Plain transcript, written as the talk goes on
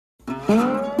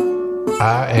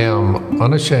I am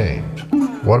unashamed.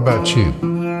 What about you?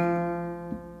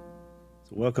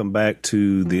 Welcome back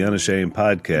to the Unashamed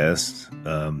podcast.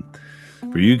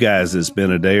 For you guys, it's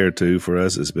been a day or two. For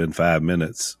us, it's been 5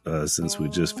 minutes since we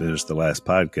just finished the last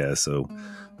podcast. So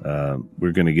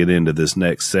we're going to get into this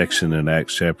next section in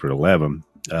Acts chapter 11,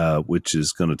 which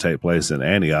is going to take place in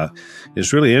Antioch.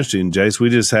 It's really interesting, Jase. We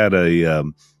just had a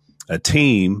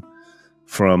team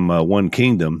from One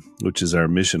Kingdom, which is our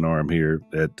mission arm here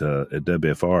at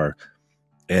WFR,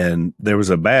 and there was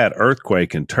a bad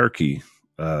earthquake in Turkey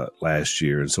last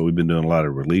year, and so we've been doing a lot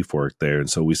of relief work there. And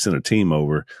so we sent a team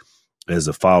over as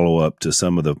a follow-up to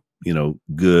some of the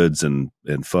goods and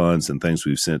funds and things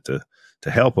we've sent to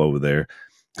help over there,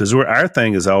 because our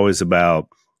thing is always about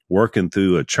working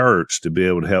through a church to be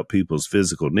able to help people's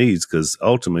physical needs, because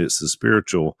ultimately it's the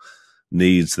spiritual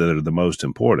needs that are the most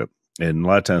important. And a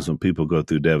lot of times when people go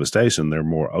through devastation, they're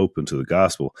more open to the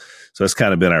gospel. So that's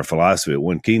kind of been our philosophy at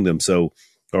One Kingdom. So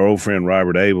our old friend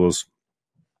Robert Abels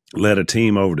led a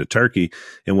team over to Turkey.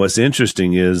 And what's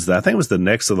interesting is, I think it was the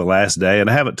next to the last day, and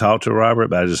I haven't talked to Robert,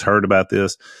 but I just heard about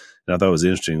this, and I thought it was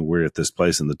interesting. We're at this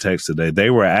place in the text today. They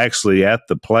were actually at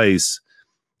the place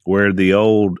where the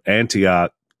old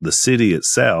Antioch, the city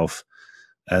itself,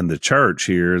 and the church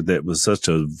here that was such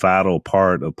a vital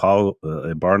part of Paul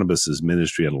and Barnabas's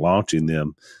ministry and launching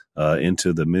them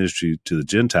into the ministry to the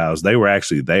Gentiles, they were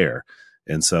actually there.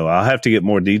 And so I'll have to get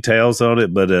more details on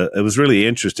it, but it was really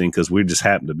interesting because we just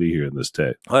happened to be here in this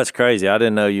text. Well, that's crazy. I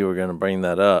didn't know you were going to bring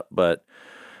that up. But,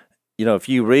 if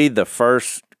you read the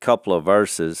first couple of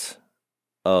verses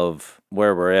of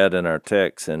where we're at in our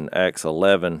text in Acts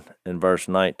 11 in verse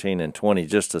 19 and 20,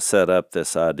 just to set up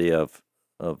this idea of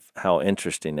how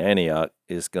interesting Antioch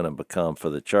is going to become for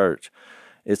the church.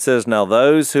 It says, "Now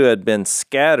those who had been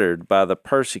scattered by the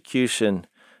persecution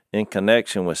in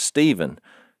connection with Stephen."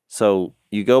 So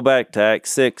you go back to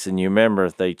Acts 6 and you remember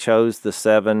they chose the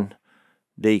 7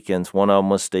 deacons. One of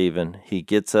them was Stephen. He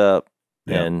gets up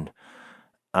and,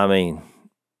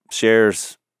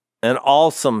 shares an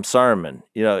awesome sermon.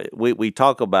 We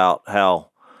talk about how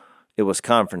it was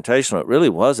confrontational. It really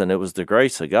wasn't. It was the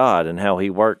grace of God and how he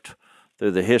worked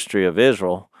through the history of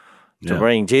Israel to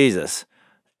bring Jesus.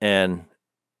 And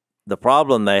the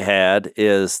problem they had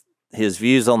is his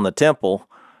views on the temple,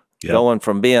 going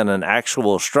from being an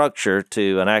actual structure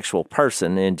to an actual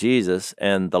person in Jesus,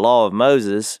 and the law of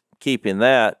Moses, keeping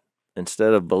that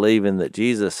instead of believing that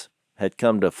Jesus had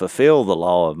come to fulfill the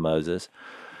law of Moses.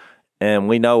 And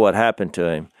we know what happened to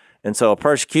him. And so a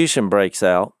persecution breaks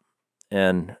out,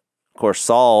 and of course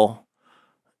Saul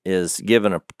is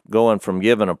going from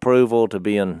giving approval to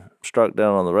being struck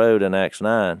down on the road in Acts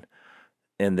 9,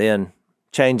 and then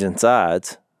changing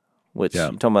sides, which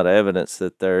you're talking about evidence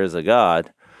that there is a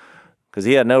God, because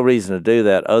he had no reason to do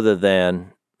that other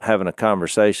than having a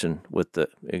conversation with the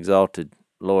exalted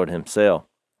Lord himself.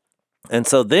 And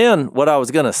so then what I was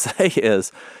going to say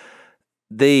is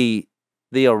the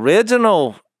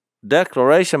original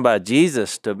declaration by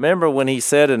Jesus, to remember when he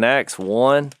said in Acts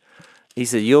 1, he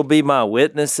said, "You'll be my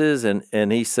witnesses."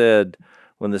 And he said,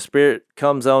 when the Spirit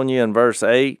comes on you in verse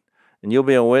 8, and you'll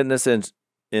be a witness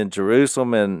in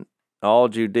Jerusalem and all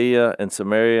Judea and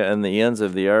Samaria and the ends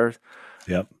of the earth.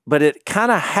 Yep. But it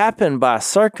kind of happened by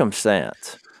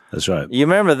circumstance. That's right. You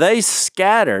remember they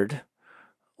scattered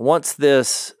once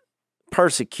this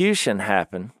persecution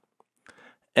happened.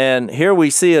 And here we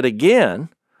see it again,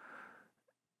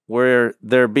 where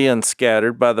they're being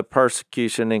scattered by the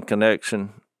persecution in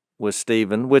connection with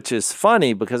Stephen, which is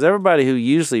funny because everybody who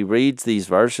usually reads these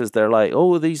verses, they're like,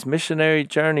 oh, these missionary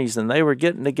journeys, and they were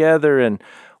getting together. And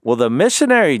well, the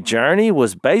missionary journey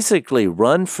was basically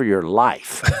run for your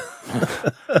life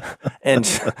and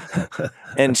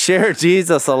share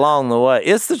Jesus along the way.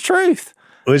 It's the truth.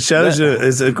 Which shows you,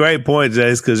 it's a great point,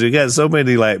 Jase, because you got so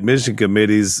many mission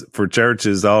committees for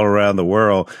churches all around the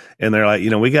world, and they're like,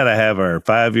 we got to have our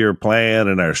 5-year plan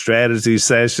and our strategy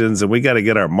sessions, and we got to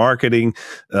get our marketing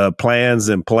plans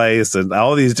in place and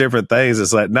all these different things.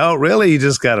 It's like, no, really, you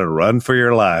just got to run for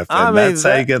your life. And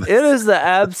it is the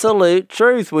absolute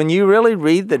truth. When you really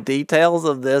read the details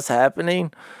of this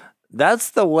happening, that's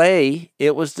the way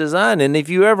it was designed. And if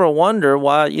you ever wonder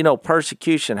why,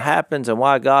 persecution happens and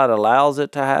why God allows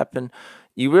it to happen,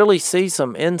 you really see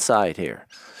some insight here.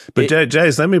 But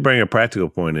Jase, let me bring a practical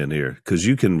point in here, because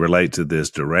you can relate to this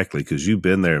directly because you've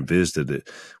been there and visited it.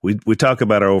 We talk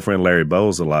about our old friend Larry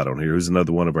Bowles a lot on here, who's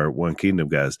another one of our One Kingdom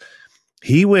guys.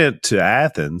 He went to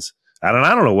Athens. I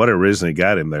don't know what originally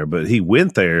got him there, but he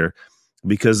went there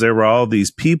because there were all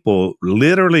these people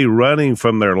literally running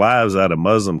from their lives out of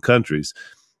Muslim countries.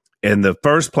 And the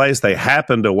first place they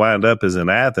happen to wind up is in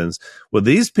Athens. Well,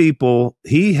 these people,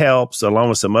 he helps, along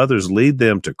with some others, lead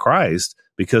them to Christ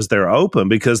because they're open,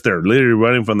 because they're literally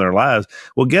running from their lives.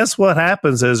 Well, guess what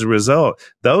happens as a result?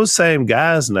 Those same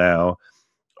guys now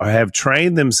have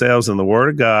trained themselves in the Word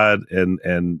of God,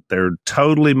 and they're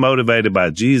totally motivated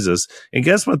by Jesus. And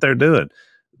guess what they're doing?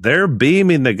 They're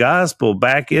beaming the gospel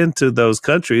back into those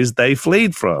countries they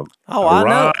fled from. Oh, I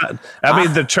know. I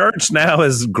mean, the church now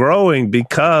is growing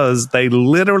because they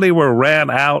literally were ran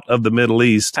out of the Middle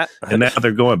East, and now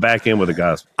they're going back in with the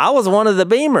gospel. I was one of the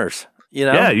beamers. You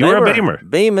know, yeah, you were a beamer.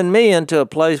 Beaming me into a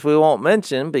place we won't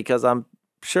mention because I'm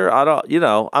sure I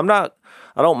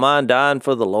don't mind dying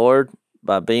for the Lord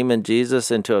by beaming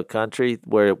Jesus into a country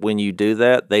where when you do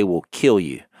that, they will kill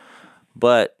you.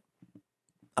 But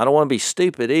I don't want to be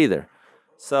stupid either.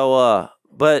 So,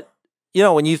 but, you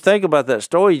know, when you think about that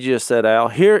story you just said, Al,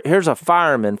 here's a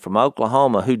fireman from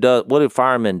Oklahoma who does, what do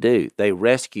firemen do? They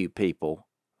rescue people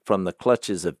from the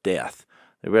clutches of death.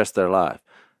 They rest their life.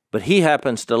 But he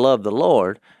happens to love the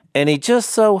Lord, and he just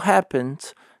so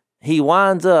happens he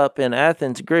winds up in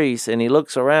Athens, Greece, and he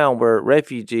looks around where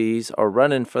refugees are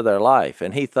running for their life,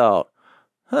 and he thought,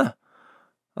 I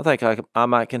think I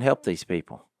might can help these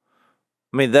people.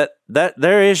 I mean, that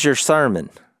there is your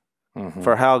sermon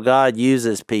for how God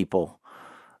uses people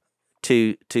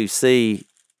to see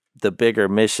the bigger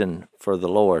mission for the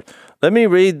Lord. Let me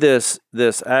read this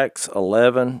Acts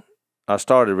 11. I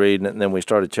started reading it, and then we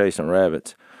started chasing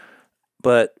rabbits.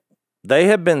 But they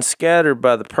had been scattered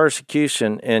by the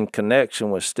persecution in connection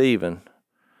with Stephen,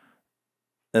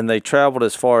 and they traveled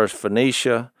as far as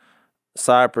Phoenicia,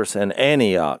 Cyprus, and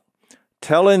Antioch,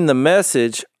 telling the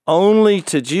message only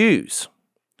to Jews.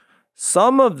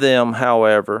 Some of them,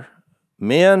 however,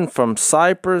 men from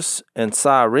Cyprus and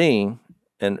Cyrene,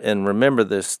 and remember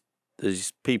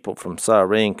these people from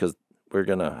Cyrene because we're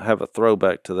going to have a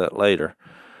throwback to that later,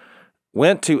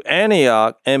 went to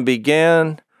Antioch and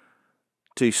began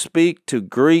to speak to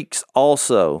Greeks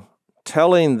also,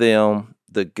 telling them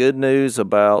the good news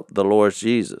about the Lord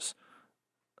Jesus.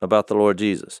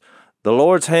 The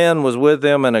Lord's hand was with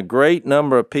them, and a great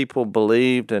number of people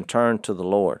believed and turned to the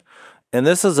Lord. And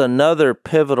this is another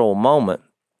pivotal moment,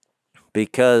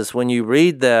 because when you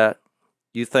read that,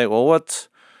 you think, well,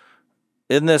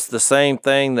 isn't this the same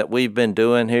thing that we've been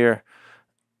doing here?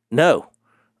 No,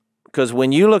 because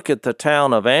when you look at the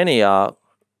town of Antioch,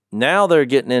 now they're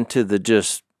getting into the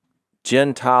just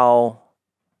Gentile,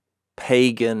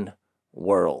 pagan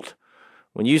world.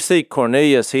 When you see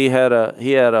Cornelius, he had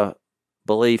a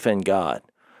belief in God.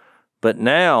 But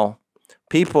now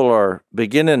people are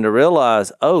beginning to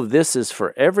realize, oh, this is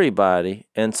for everybody.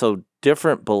 And so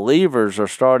different believers are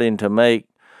starting to make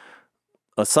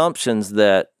assumptions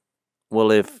that, well,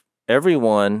 if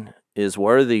everyone is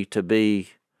worthy to be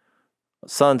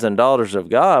sons and daughters of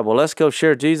God, well, let's go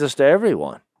share Jesus to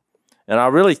everyone. And I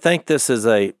really think this is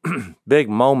a big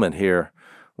moment here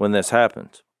when this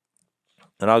happens.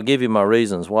 And I'll give you my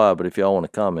reasons why, but if y'all want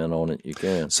to comment on it, you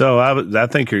can. So I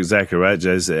think you're exactly right,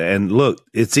 Jason. And look,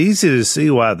 it's easy to see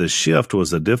why the shift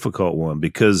was a difficult one,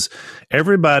 because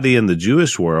everybody in the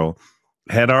Jewish world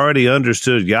had already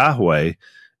understood Yahweh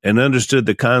and understood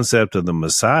the concept of the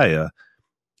Messiah.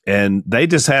 And they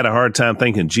just had a hard time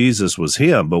thinking Jesus was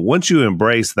him. But once you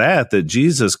embrace that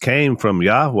Jesus came from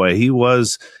Yahweh, he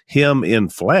was him in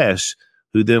flesh,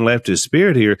 who then left his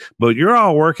spirit here. But you're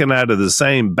all working out of the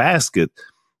same basket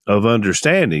of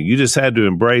understanding. You just had to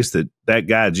embrace that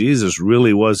guy Jesus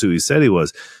really was who he said he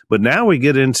was. But now we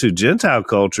get into Gentile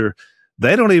culture.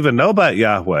 They don't even know about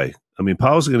Yahweh. I mean,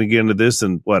 Paul's going to get into this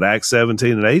in Acts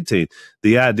 17 and 18.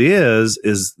 The idea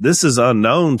is this is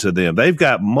unknown to them. They've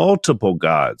got multiple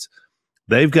gods.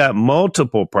 They've got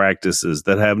multiple practices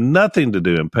that have nothing to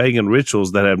do, and pagan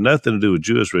rituals that have nothing to do with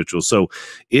Jewish rituals. So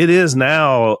it is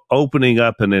now opening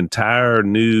up an entire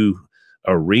new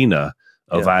arena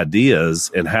of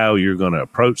ideas and how you're going to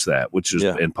approach that,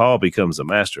 and Paul becomes a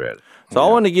master at it. So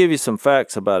I want to give you some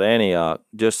facts about Antioch,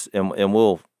 and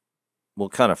we'll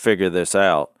kind of figure this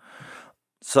out.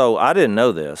 So I didn't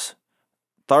know this.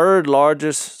 Third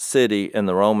largest city in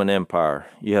the Roman Empire.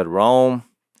 You had Rome,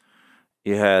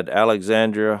 you had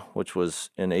Alexandria, which was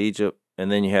in Egypt,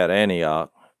 and then you had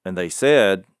Antioch. And they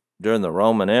said during the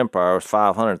Roman Empire, there was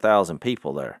 500,000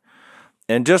 people there.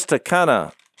 And just to kind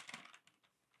of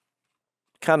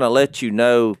let you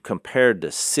know, compared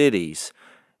to cities,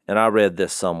 and I read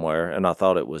this somewhere, and I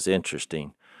thought it was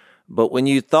interesting. But when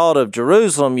you thought of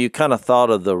Jerusalem, you kind of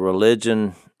thought of the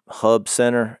religion hub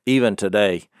center. Even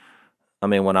today, I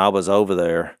mean, when I was over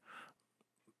there,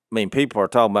 I mean, people are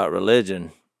talking about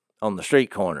religion on the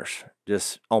street corners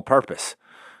just on purpose.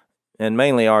 and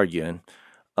mainly arguing.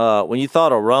 When you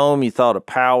thought of Rome, you thought of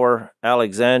power.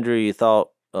 Alexandria, you thought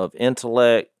of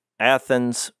intellect.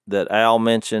 Athens, that Al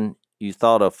mentioned, you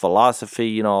thought of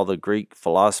philosophy, all the Greek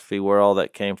philosophy, where all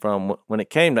that came from. When it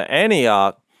came to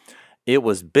Antioch, it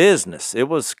was business. It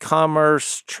was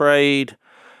commerce, trade,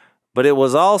 but it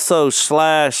was also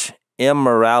 /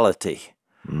 immorality,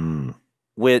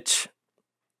 which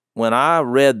when I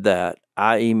read that,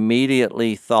 I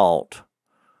immediately thought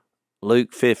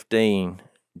Luke 15,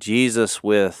 Jesus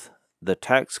with the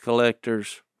tax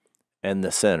collectors and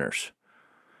the sinners.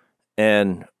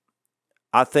 And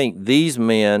I think these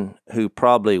men who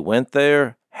probably went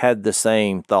there had the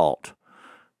same thought,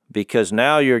 because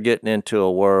now you're getting into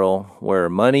a world where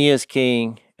money is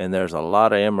king and there's a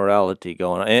lot of immorality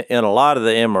going on. And a lot of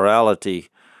the immorality,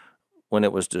 when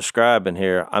it was describing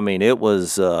here, I mean, it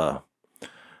was,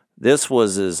 this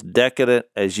was as decadent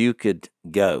as you could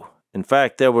go. In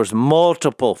fact, there was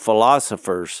multiple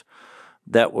philosophers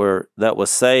that was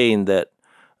saying that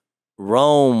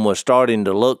Rome was starting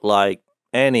to look like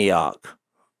Antioch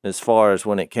as far as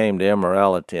when it came to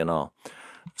immorality and all.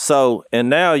 So, and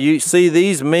now you see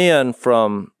these men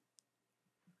from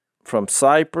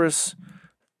Cyprus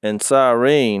and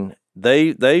Cyrene,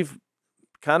 they've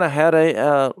kind of had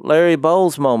a Larry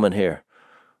Bowles moment here.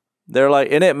 They're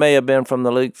like, and it may have been from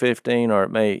the Luke 15, or it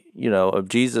may, of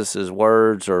Jesus's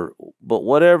words, but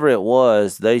whatever it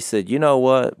was, they said, you know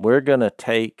what, we're going to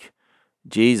take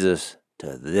Jesus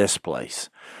to this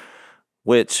place,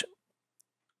 which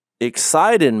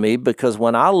excited me, because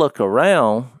when I look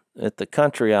around at the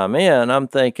country I'm in, I'm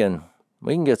thinking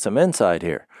we can get some insight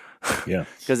here. Yeah.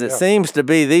 Because it seems to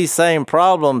be these same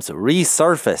problems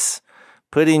resurface,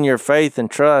 putting your faith and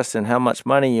trust in how much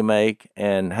money you make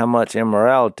and how much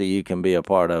immorality you can be a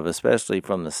part of, especially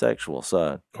from the sexual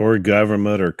side. Or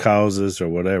government or causes or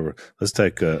whatever. Let's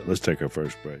take our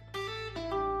first break.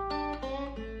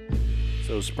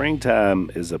 So springtime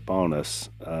is upon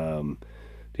us.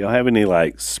 Do y'all have any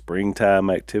springtime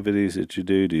activities that you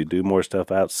do? Do you do more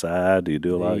stuff outside? Do you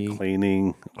do a lot of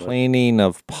cleaning? Cleaning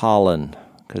of pollen,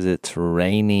 because it's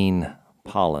raining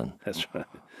pollen. That's right.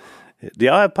 Do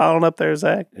y'all have pollen up there,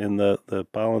 Zach, in the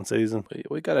pollen season?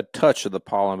 We got a touch of the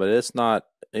pollen, but it's not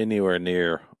anywhere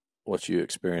near what you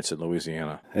experience in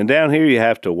Louisiana. And down here, you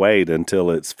have to wait until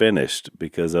it's finished,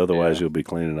 because otherwise you'll be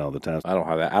cleaning all the time. I don't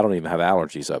have that. I don't even have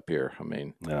allergies up here. I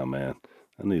mean, oh man,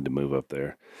 I need to move up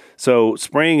there. So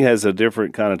spring has a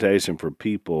different connotation for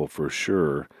people, for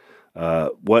sure.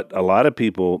 What a lot of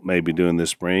people may be doing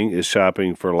this spring is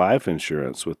shopping for life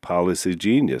insurance with Policy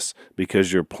Genius,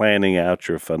 because you're planning out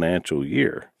your financial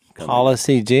year.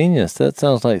 Policy Genius. That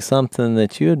sounds like something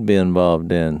that you'd be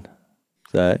involved in,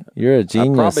 Zach. You're a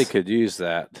genius. I probably could use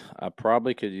that. I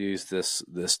probably could use this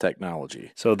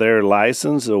technology. So their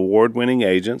licensed, award-winning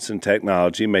agents and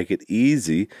technology make it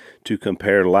easy to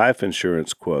compare life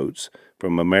insurance quotes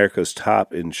from America's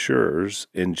top insurers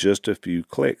in just a few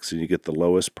clicks, and you get the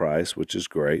lowest price, which is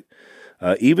great.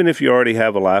 Even if you already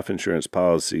have a life insurance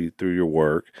policy through your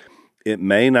work, it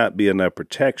may not be enough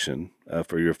protection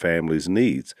for your family's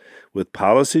needs. With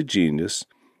Policy Genius,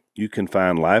 you can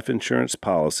find life insurance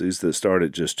policies that start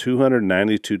at just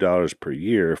 $292 per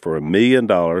year for $1 million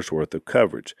worth of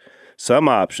coverage. Some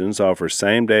options offer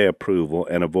same-day approval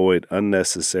and avoid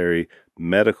unnecessary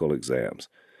medical exams.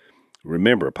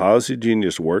 Remember, Policy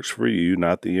Genius works for you,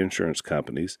 not the insurance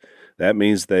companies. That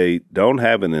means they don't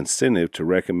have an incentive to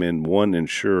recommend one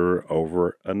insurer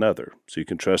over another, so you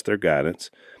can trust their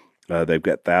guidance. They've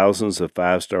got thousands of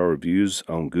 5-star reviews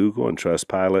on Google and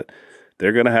Trustpilot.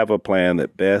 They're going to have a plan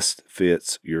that best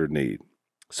fits your need.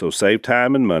 So save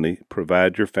time and money.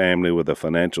 Provide your family with a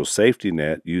financial safety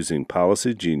net using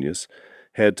Policy Genius.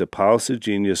 Head to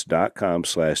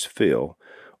policygenius.com/Phil,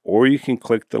 or you can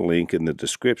click the link in the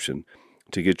description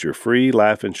to get your free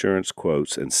life insurance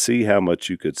quotes and see how much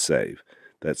you could save.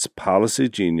 That's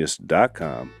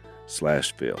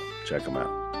policygenius.com/Phil. Check them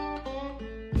out.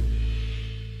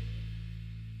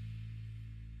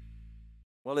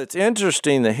 Well, it's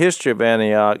interesting, the history of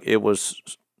Antioch. It was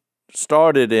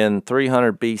started in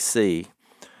 300 BC.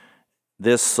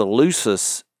 This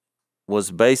Seleucus was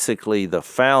basically the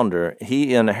founder.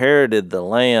 He inherited the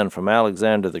land from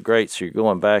Alexander the Great, so you're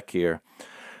going back here.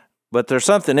 But there's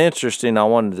something interesting I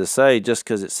wanted to say, just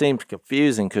because it seems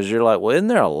confusing, because you're like, well, isn't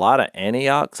there a lot of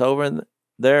Antiochs over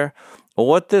there? Well,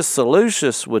 what this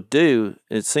Seleucus would do,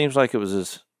 it seems like it was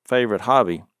his favorite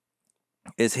hobby,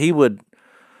 is he would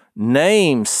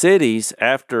name cities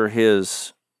after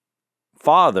his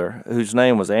father, whose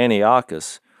name was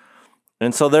Antiochus.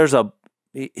 And so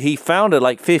he founded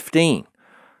like 15.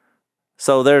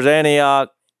 So there's Antioch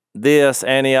this,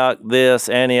 Antioch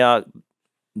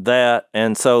that.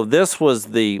 And so this was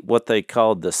what they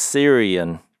called the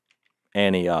Syrian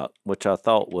Antioch, which I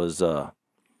thought was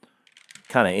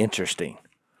kind of interesting.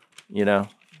 You know,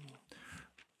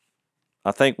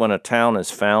 I think when a town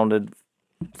is founded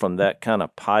from that kind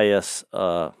of pious,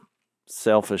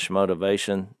 selfish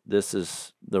motivation, this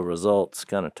is the results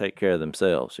kind of take care of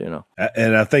themselves, you know.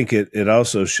 And I think it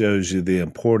also shows you the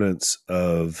importance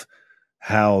of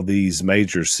how these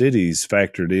major cities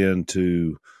factored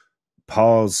into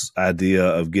Paul's idea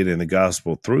of getting the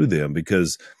gospel through them,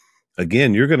 because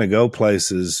again, you're going to go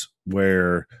places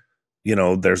where, you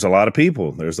know, there's a lot of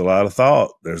people, there's a lot of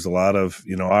thought, there's a lot of,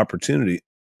 you know, opportunity.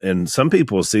 And some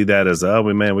people see that as, oh,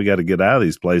 man, we got to get out of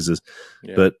these places.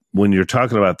 Yeah. But when you're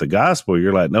talking about the gospel,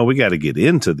 you're like, no, we got to get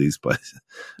into these places.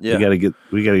 Yeah. We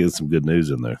got to get some good news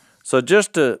in there. So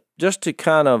just to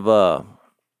kind of,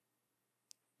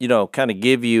 you know, kind of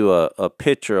give you a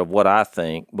picture of what I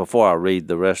think before I read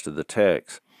the rest of the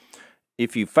text.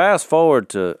 If you fast forward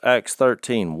to Acts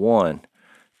 13:1,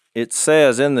 it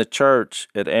says in the church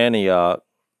at Antioch,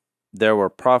 there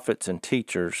were prophets and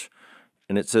teachers.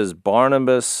 And it says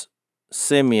Barnabas,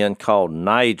 Simeon called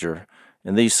Niger.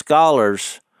 And these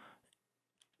scholars,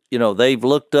 you know, they've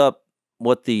looked up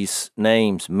what these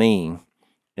names mean.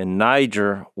 And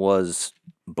Niger was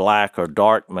black or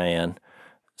dark man.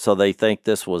 So they think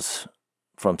this was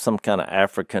from some kind of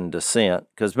African descent.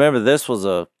 Because remember, this was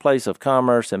a place of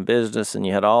commerce and business, and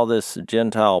you had all this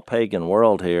Gentile pagan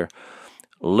world here.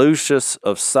 Lucius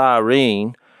of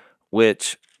Cyrene,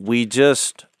 which we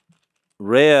just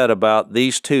read about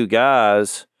these two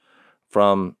guys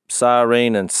from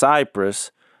Cyrene and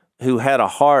Cyprus who had a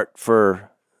heart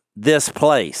for this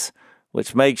place,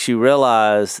 which makes you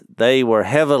realize they were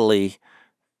heavily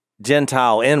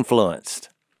Gentile influenced,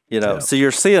 you know. Yeah. So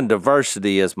you're seeing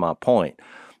diversity is my point.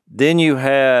 Then you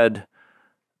had,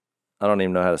 I don't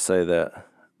even know how to say that,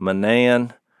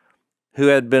 Manan, who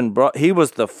had been brought, he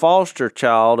was the foster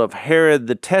child of Herod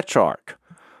the Tetrarch.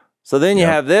 So then you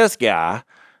have this guy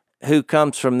who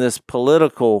comes from this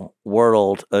political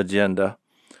world agenda,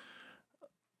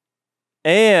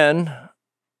 and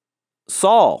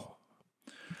Saul.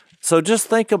 So just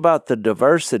think about the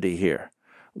diversity here,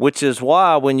 which is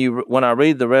why when I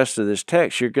read the rest of this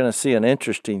text, you're going to see an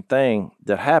interesting thing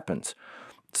that happens.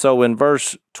 So in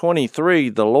verse 23,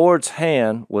 the Lord's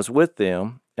hand was with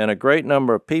them, and a great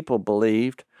number of people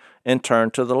believed and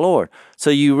turned to the Lord.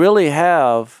 So you really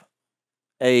have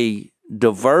a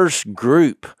diverse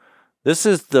group. This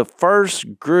is the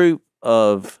first group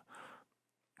of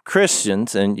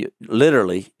Christians, and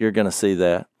literally you're going to see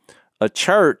that, a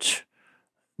church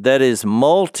that is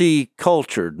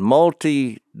multicultural,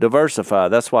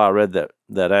 multi-diversified. That's why I read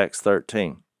that Acts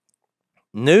 13.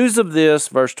 News of this,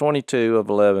 verse 22 of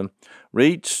 11,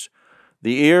 reached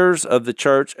the ears of the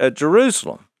church at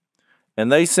Jerusalem,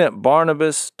 and they sent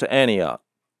Barnabas to Antioch.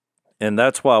 And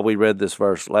that's why we read this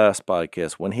verse last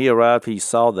podcast. When he arrived, he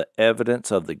saw the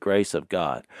evidence of the grace of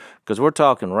God. Because we're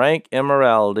talking rank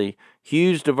immorality,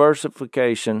 huge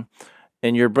diversification,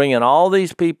 and you're bringing all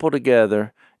these people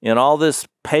together in all this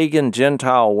pagan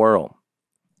Gentile world.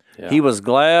 Yeah. He was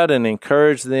glad and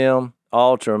encouraged them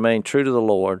all to remain true to the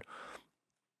Lord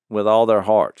with all their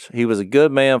hearts. He was a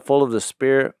good man, full of the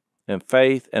Spirit and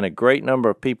faith, and a great number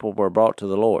of people were brought to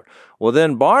the Lord. Well,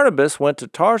 then Barnabas went to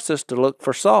Tarsus to look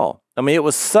for Saul. I mean,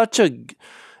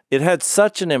 it had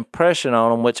such an impression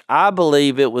on them, which I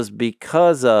believe it was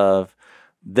because of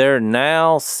they're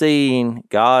now seeing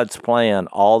God's plan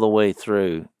all the way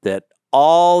through, that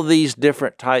all these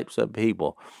different types of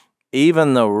people,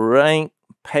 even the rank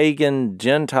pagan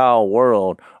Gentile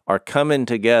world, are coming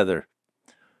together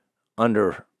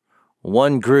under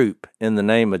one group in the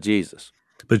name of Jesus.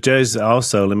 But Jase,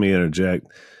 also, let me interject,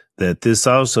 that this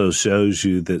also shows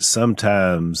you that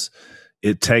sometimes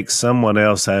it takes someone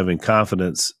else having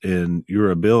confidence in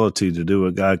your ability to do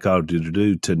what God called you to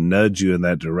do to nudge you in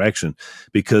that direction.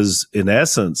 Because in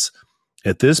essence,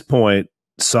 at this point,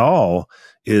 Saul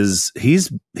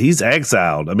he's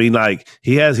exiled. I mean, like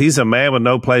he's a man with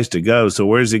no place to go. So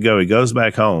where does he go? He goes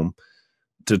back home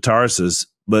to Tarsus.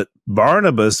 But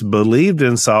Barnabas believed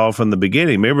in Saul from the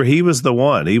beginning. Remember, he was the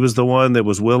one. He was the one that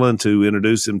was willing to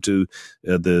introduce him to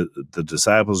the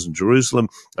disciples in Jerusalem.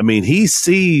 I mean, he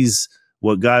sees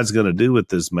what God's going to do with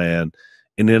this man.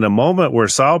 And in a moment where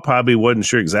Saul probably wasn't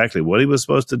sure exactly what he was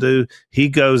supposed to do, he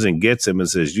goes and gets him and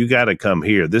says, you got to come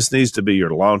here. This needs to be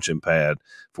your launching pad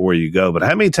for where you go. But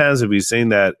how many times have you seen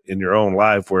that in your own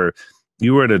life where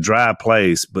you were at a dry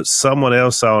place, but someone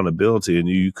else saw an ability in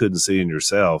you couldn't see in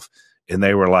yourself? And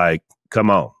they were like, come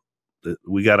on,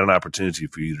 we got an opportunity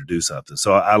for you to do something.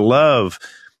 So I love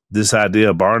this idea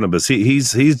of Barnabas,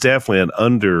 he's definitely an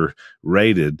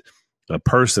underrated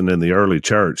person in the early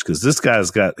church, because this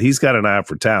guy's got an eye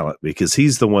for talent, because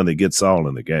he's the one that gets all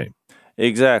in the game.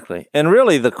 Exactly. And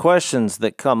really the questions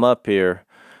that come up here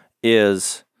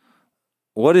is,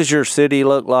 what does your city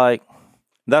look like?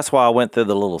 That's why I went through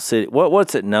the little city.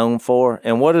 What's it known for?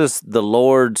 And what does the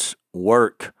Lord's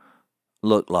work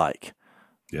look like?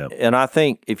 Yeah. And I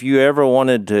think if you ever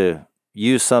wanted to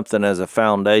use something as a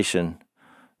foundation,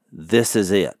 this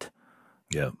is it.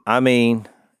 Yeah. I mean,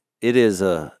 it is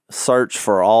a search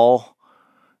for all,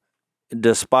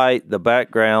 despite the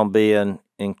background being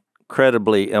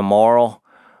incredibly immoral.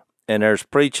 And there's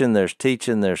preaching, there's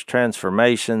teaching, there's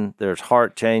transformation, there's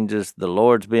heart changes, the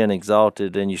Lord's being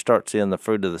exalted, and you start seeing the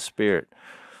fruit of the Spirit,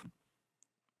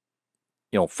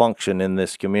 function in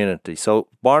this community. So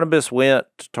Barnabas went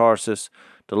to Tarsus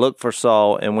to look for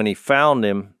Saul, and when he found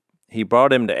him, he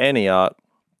brought him to Antioch.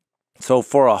 So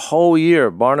for a whole year,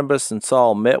 Barnabas and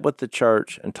Saul met with the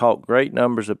church and taught great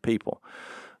numbers of people.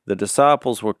 The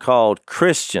disciples were called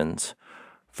Christians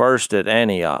first at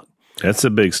Antioch. That's a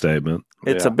big statement.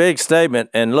 It's a big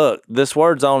statement. And look, this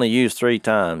word's only used 3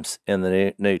 times in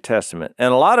the New Testament.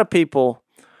 And a lot of people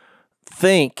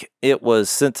think it was,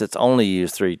 since it's only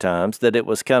used 3 times, that it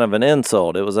was kind of an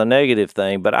insult. It was a negative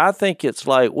thing. But I think it's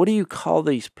like, what do you call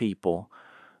these people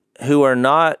who are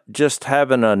not just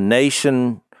having a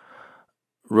nation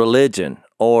religion,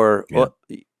 or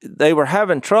they were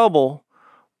having trouble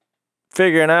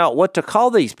figuring out what to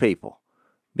call these people,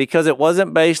 because it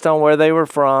wasn't based on where they were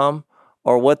from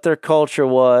or what their culture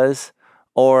was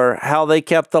or how they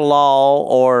kept the law,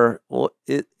 or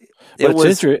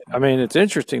it's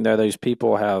interesting though, these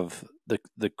people have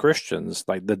the Christians,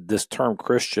 like this term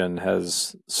Christian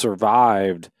has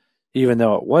survived, even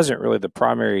though it wasn't really the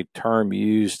primary term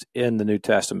used in the New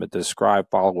Testament to describe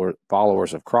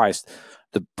followers of Christ.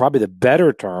 Probably the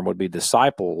better term would be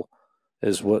disciple,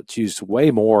 is what's used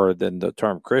way more than the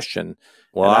term Christian.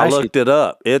 Well, I looked it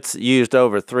up. It's used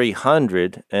over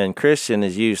 300, and Christian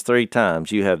is used 3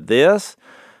 times. You have this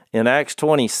in Acts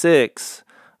 26,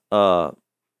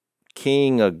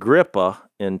 King Agrippa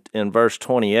in verse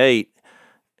 28,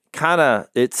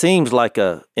 it seems like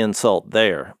a insult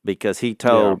there, because he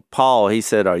told Paul, he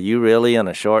said, "Are you really in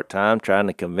a short time trying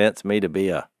to convince me to be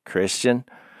a Christian?"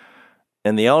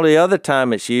 And the only other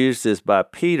time it's used is by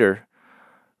Peter.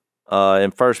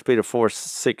 In 1 Peter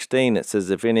 4:16, it says,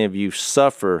 "If any of you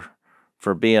suffer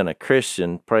for being a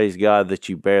Christian, praise God that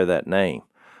you bear that name."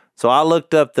 So I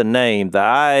looked up the name. The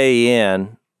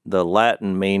IAN, the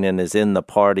Latin meaning, is in the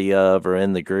party of, or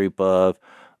in the group of.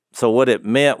 So what it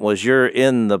meant was you're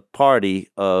in the party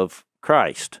of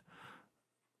Christ.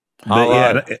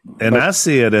 I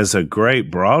see it as a great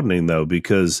broadening, though,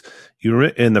 because you're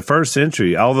in the first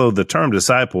century, although the term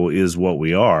disciple is what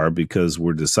we are because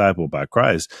we're discipled by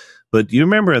Christ. But you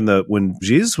remember when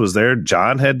Jesus was there,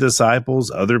 John had disciples,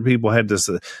 other people had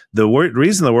the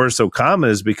reason the word's so common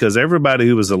is because everybody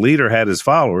who was a leader had his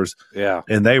followers,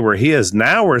 and they were his.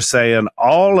 Now we're saying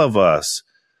all of us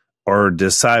are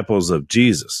disciples of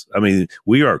Jesus. I mean,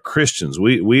 we are Christians.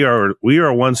 We are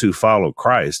ones who follow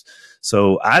Christ.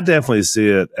 So I definitely see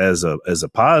it as a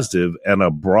positive and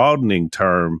a broadening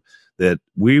term, that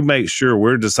we make sure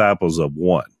we're disciples of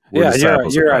one.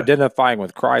 You're identifying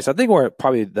with Christ. I think where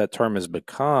probably that term has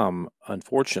become,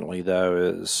 unfortunately, though,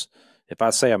 is if I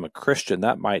say I'm a Christian,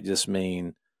 that might just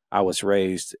mean I was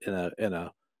raised in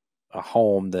a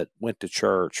home that went to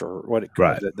church, or what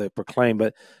that proclaim.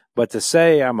 But to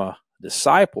say I'm a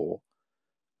disciple,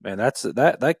 man,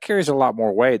 that carries a lot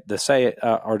more weight. To say,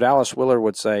 or Dallas Willard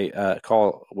would say,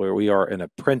 call where we are an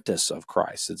apprentice of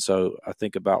Christ. And so I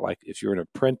think about, like, if you're an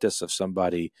apprentice of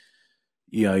somebody,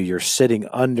 you're sitting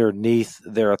underneath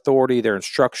their authority, their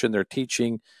instruction, their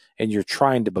teaching, and you're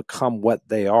trying to become what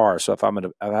they are. So if I'm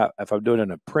doing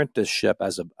an apprenticeship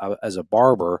as a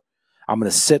barber, I'm going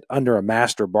to sit under a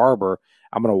master barber.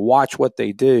 I'm going to watch what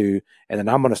they do, and then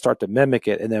I'm going to start to mimic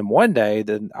it. And then one day,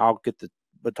 then I'll get the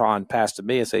baton passed to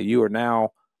me and say, "You are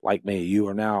now like me. You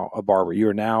are now a barber. You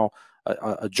are now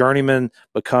a journeyman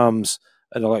becomes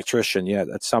an electrician,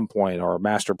 at some point, or a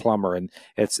master plumber." And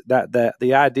it's that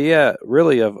the idea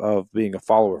really of being a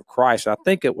follower of Christ. I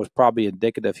think it was probably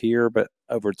indicative here, but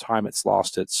over time it's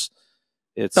lost its.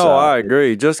 I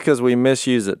agree. Just because we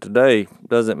misuse it today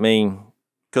doesn't mean.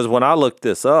 Because when I looked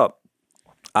this up,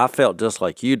 I felt just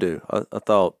like you do. I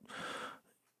thought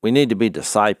we need to be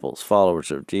disciples,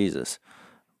 followers of Jesus.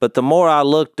 But the more I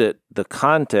looked at the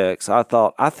context, I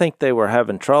think they were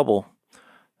having trouble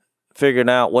figuring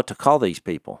out what to call these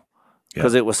people,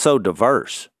 because it was so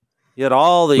diverse. You had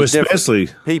all these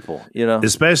different people,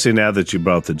 Especially now that you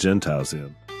brought the Gentiles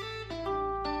in.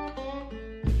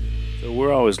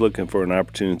 We're always looking for an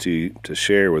opportunity to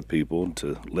share with people,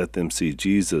 to let them see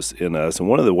Jesus in us. And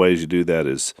one of the ways you do that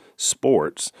is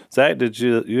sports. Zach, did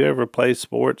you ever play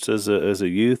sports as a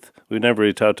youth? We never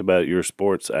really talked about your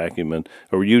sports acumen.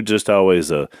 Or were you just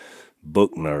always a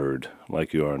book nerd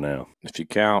like you are now? If you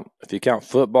count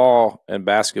football and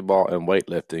basketball and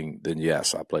weightlifting, then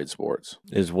yes, I played sports.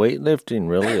 Is weightlifting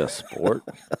really a sport?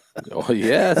 Oh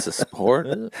yeah, it's a sport.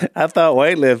 I thought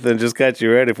weightlifting just got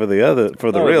you ready for the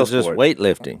real sport. Just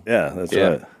weightlifting. Yeah, that's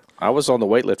right. I was on the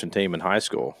weightlifting team in high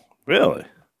school. Really?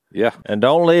 Yeah. And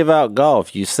don't leave out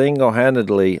golf. You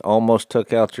single-handedly almost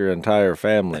took out your entire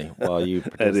family while you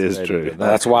That is true.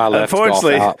 That's why I left golf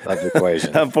out of the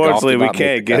equation. Unfortunately, we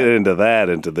can't get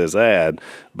into this ad.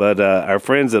 But our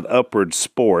friends at Upward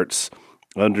Sports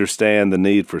understand the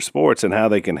need for sports and how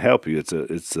they can help you.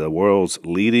 It's the world's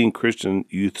leading Christian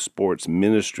youth sports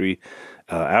ministry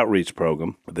outreach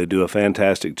program. They do a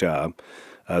fantastic job.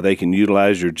 They can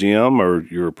utilize your gym or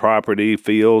your property,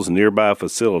 fields, nearby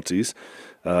facilities.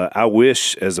 I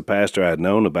wish, as a pastor, I had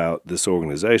known about this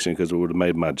organization because it would have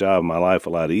made my job, my life a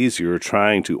lot easier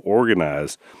trying to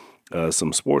organize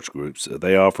some sports groups.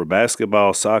 They offer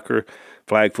basketball, soccer,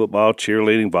 flag football,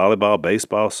 cheerleading, volleyball,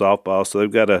 baseball, softball. So they've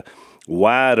got a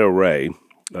wide array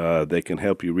that can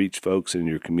help you reach folks in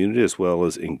your community as well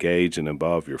as engage and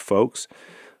involve your folks.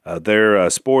 Their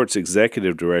sports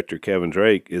executive director, Kevin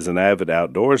Drake, is an avid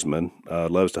outdoorsman,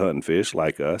 loves to hunt and fish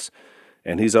like us,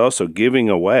 and he's also giving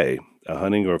away a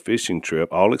hunting or fishing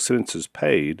trip, all expenses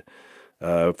paid,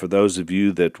 for those of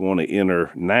you that want to enter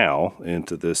now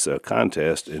into this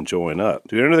contest and join up.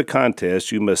 To enter the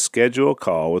contest, you must schedule a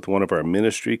call with one of our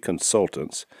ministry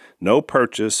consultants. No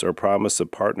purchase or promise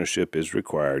of partnership is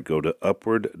required. Go to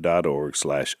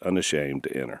upward.org/unashamed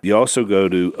to enter. You also go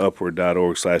to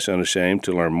upward.org/unashamed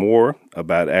to learn more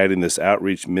about adding this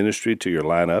outreach ministry to your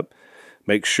lineup.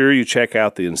 Make sure you check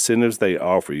out the incentives they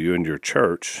offer you and your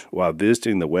church while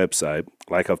visiting the website,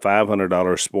 like a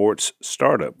 $500 sports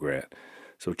startup grant.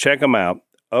 So check them out,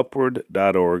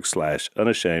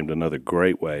 upward.org/unashamed, another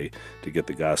great way to get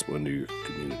the gospel into your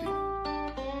community.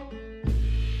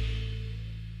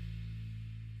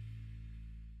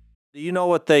 Do you know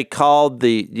what they called do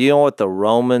you know what the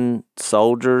Roman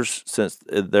soldiers, since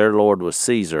their lord was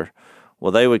Caesar,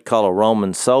 well, they would call a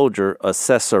Roman soldier a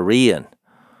Caesarean.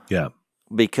 Yeah.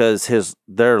 Because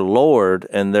their lord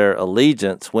and their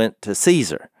allegiance went to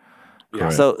Caesar. Yeah.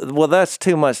 So, well, that's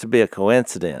too much to be a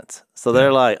coincidence. So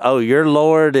they're like, oh, your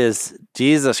lord is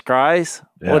Jesus Christ?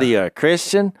 Yeah. What are you, a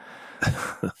Christian?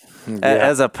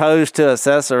 As opposed to a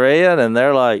Caesarean, and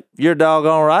they're like, you're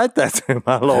doggone right, that's who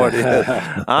my lord is.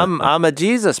 I'm a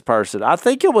Jesus person. I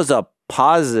think it was a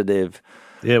positive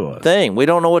thing. We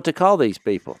don't know what to call these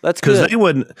people. That's good.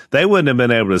 Because they wouldn't have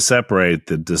been able to separate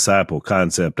the disciple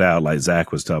concept out like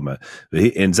Zach was talking about.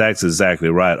 And Zach's exactly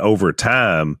right. Over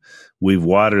time, we've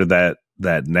watered that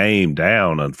name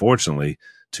down, unfortunately,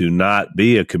 to not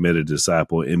be a committed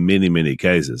disciple in many, many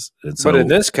cases. And so, but in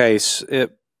this case,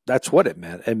 that's what it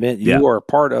meant. It meant you are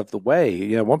part of the way.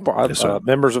 You know, one part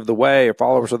members of the way or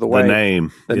followers of the way. The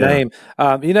name.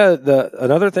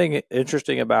 Another thing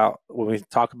interesting about when we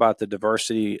talk about the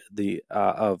diversity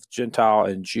of Gentile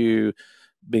and Jew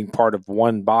being part of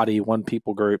one body, one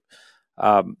people group,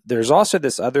 there's also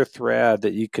this other thread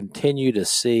that you continue to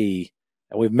see,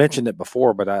 and we've mentioned it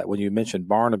before, but when you mentioned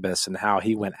Barnabas and how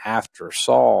he went after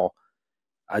Saul,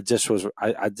 I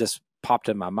just popped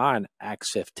in my mind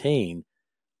Acts 15.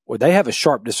 Where they have a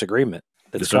sharp disagreement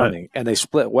that's coming, and they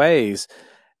split ways.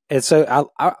 And so,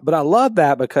 but I love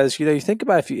that because, you know, you think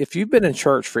about if you've been in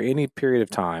church for any period of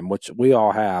time, which we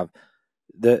all have,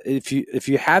 if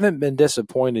you haven't been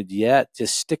disappointed yet,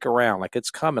 just stick around. Like,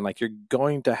 it's coming. Like, you're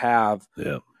going to have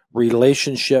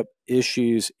relationship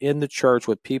issues in the church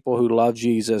with people who love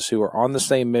Jesus, who are on the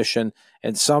same mission.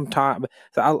 And sometimes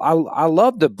I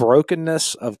love the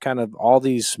brokenness of kind of all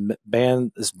this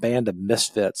band of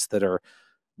misfits that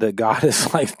God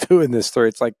is like doing this through.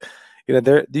 It's like, you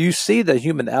know, do you see the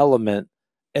human element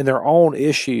and their own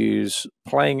issues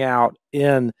playing out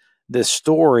in this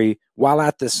story, while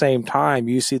at the same time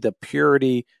you see the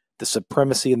purity, the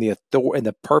supremacy, and the authority and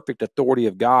the perfect authority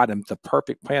of God and the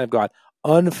perfect plan of God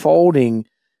unfolding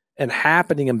and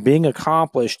happening and being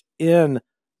accomplished in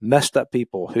messed up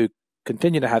people who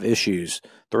continue to have issues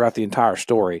throughout the entire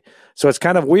story. So it's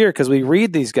kind of weird because we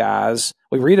read these guys,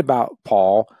 we read about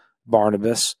Paul,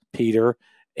 Barnabas, Peter,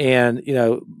 and, you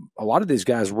know, a lot of these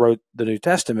guys wrote the New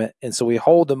Testament, and so we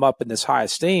hold them up in this high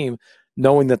esteem,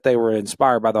 knowing that they were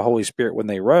inspired by the Holy Spirit when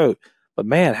they wrote. But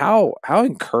man, how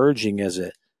encouraging is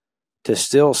it to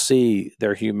still see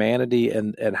their humanity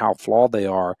and how flawed they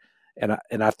are?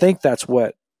 And I think that's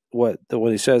what when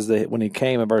he says that when he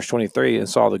came in verse 23 and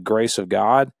saw the grace of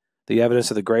God, the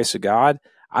evidence of the grace of God.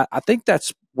 I think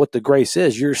that's what the grace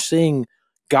is. You're seeing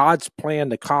God's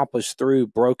plan accomplished through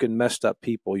broken, messed up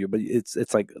people. But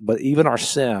it's like, but even our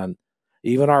sin,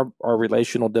 even our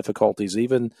relational difficulties,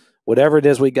 even whatever it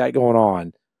is we got going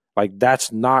on, like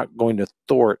that's not going to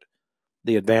thwart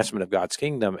the advancement of God's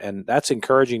kingdom. And that's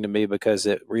encouraging to me because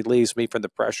it relieves me from the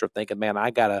pressure of thinking, man, I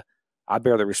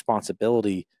bear the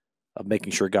responsibility of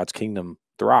making sure God's kingdom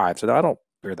thrives. And I don't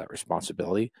bear that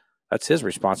responsibility. That's his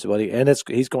responsibility. And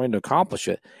he's going to accomplish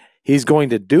it. He's going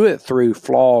to do it through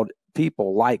flawed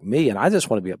people like me. And I just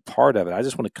want to be a part of it. I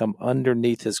just want to come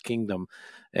underneath his kingdom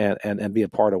and be a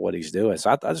part of what he's doing.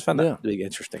 So I just found that to be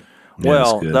interesting.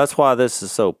 Well, that's why this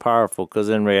is so powerful, because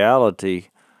in reality,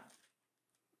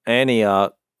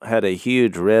 Antioch had a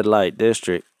huge red light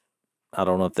district. I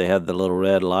don't know if they had the little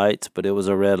red lights, but it was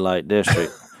a red light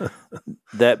district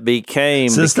that became...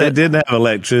 Since they didn't have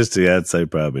electricity, I'd say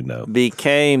probably no.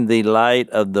 Became the light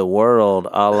of the world,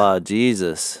 a la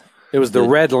Jesus. It was the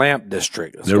red lamp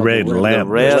district. The red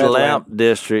lamp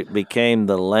district became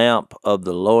the lamp of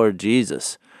the Lord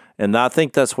Jesus. And I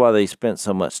think that's why they spent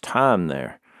so much time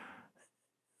there.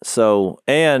 So,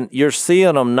 and you're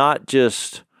seeing them not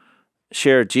just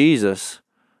share Jesus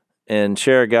and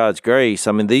share God's grace.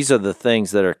 I mean, these are the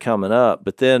things that are coming up.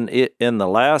 But then in the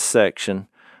last section,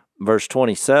 verse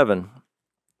 27,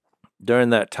 during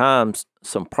that time,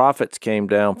 some prophets came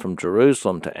down from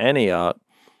Jerusalem to Antioch,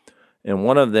 and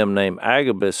one of them named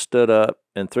Agabus stood up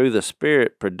and through the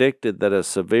Spirit predicted that a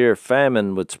severe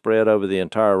famine would spread over the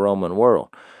entire Roman world.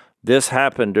 This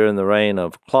happened during the reign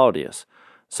of Claudius.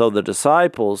 So the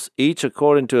disciples, each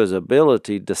according to his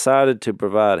ability, decided to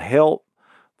provide help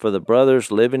for the brothers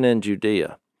living in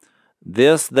Judea.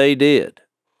 This they did,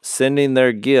 sending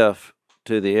their gift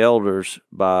to the elders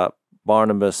by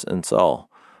Barnabas and Saul.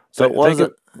 So it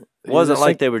wasn't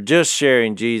like they were just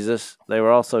sharing Jesus; they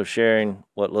were also sharing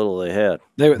what little they had.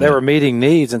 They were meeting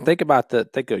needs. And think about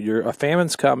a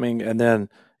famine's coming, and then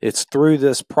it's through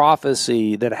this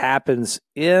prophecy that happens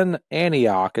in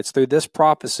Antioch. It's through this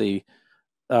prophecy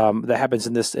that happens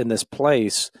in this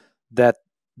place that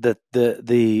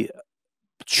the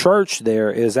church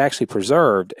there is actually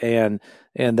preserved, and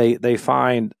they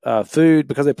find food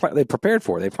because they prepared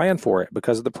for it. They planned for it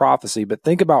because of the prophecy. But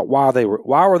think about why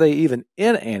were they even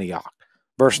in Antioch?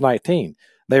 Verse 19,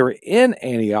 they were in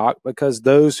Antioch because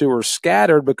those who were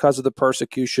scattered because of the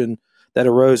persecution that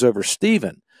arose over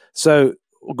Stephen. So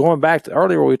going back to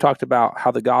earlier where we talked about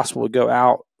how the gospel would go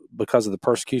out because of the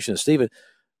persecution of Stephen,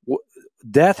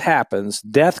 death happens,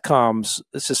 death comes.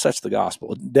 This is such the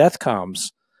gospel. Death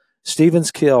comes, Stephen's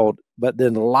killed, but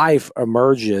then life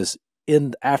emerges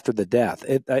in after the death.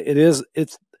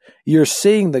 You're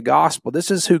seeing the gospel.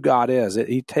 This is who God is.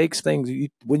 He takes things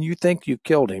when you think you've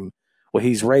killed him, well,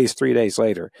 he's raised 3 days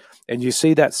later. And you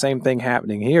see that same thing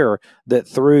happening here, that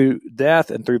through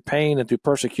death and through pain and through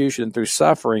persecution and through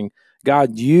suffering,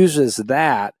 God uses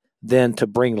that then to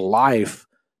bring life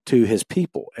to his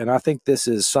people. And I think this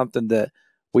is something that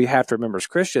we have to remember as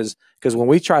Christians, because when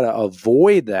we try to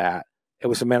avoid that, it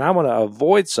was, man, I want to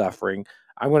avoid suffering.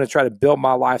 I'm going to try to build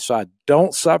my life so I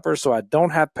don't suffer, so I don't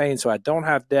have pain, so I don't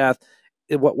have death.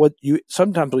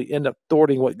 Sometimes we end up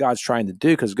thwarting what God's trying to do,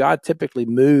 because God typically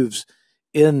moves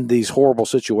in these horrible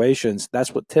situations.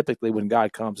 That's what typically when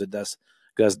God comes and does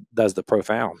the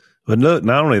profound. But look,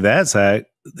 not only that, Zach,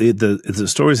 the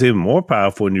story's even more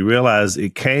powerful when you realize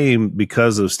it came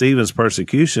because of Stephen's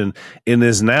persecution and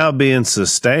is now being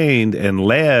sustained and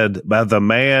led by the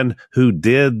man who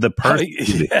did the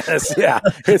persecution. Yes, yeah.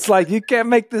 It's like, you can't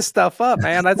make this stuff up,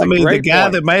 man. That's the guy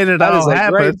that made it all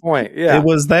happen, great point. Yeah. It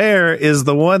was there, is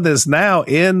the one that's now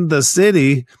in the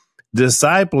city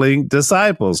discipling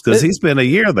disciples, because he spent a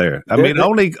year there. I mean,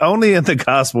 only in the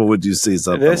gospel would you see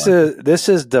something this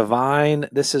is divine.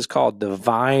 This is called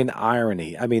divine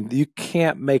irony. I mean, you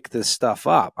can't make this stuff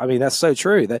up. I mean, that's so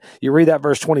true. That you read that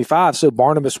verse 25. So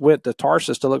Barnabas went to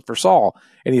Tarsus to look for Saul,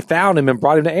 and he found him and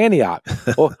brought him to Antioch.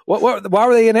 Well, why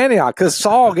were they in Antioch? Because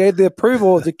Saul gave the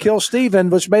approval to kill Stephen,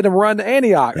 which made him run to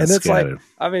Antioch. That's and it's scattered. like,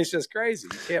 I mean, it's just crazy.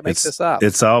 You can't make this up.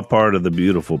 It's all part of the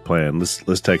beautiful plan.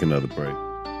 Let's take another break.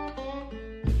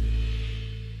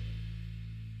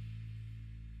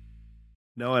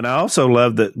 No, and I also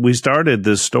love that we started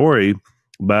this story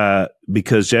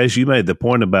because Jase, you made the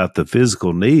point about the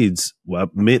physical needs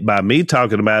by me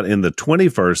talking about in the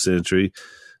 21st century,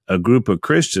 a group of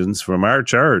Christians from our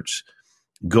church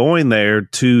going there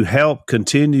to help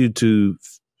continue to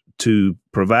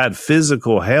provide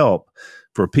physical help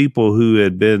for people who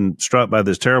had been struck by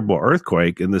this terrible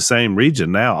earthquake in the same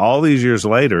region now, all these years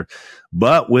later,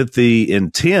 but with the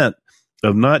intent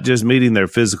of not just meeting their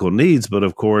physical needs, but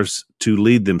of course, to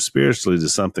lead them spiritually to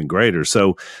something greater.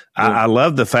 So I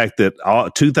love the fact that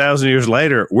 2,000 years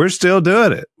later, we're still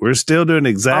doing it. We're still doing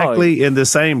exactly in the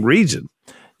same region.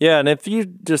 Yeah, and if you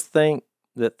just think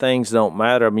that things don't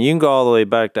matter, I mean, you can go all the way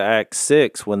back to Acts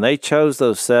 6. When they chose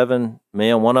those 7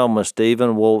 men, one of them was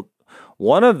Stephen. Well,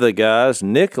 one of the guys,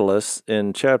 Nicholas,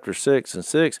 in chapter 6 and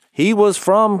 6, he was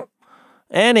from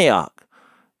Antioch.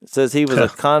 It says he was a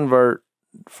convert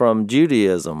from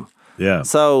Judaism. Yeah.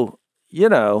 So, you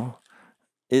know,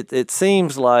 it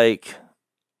seems like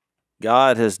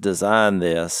God has designed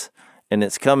this, and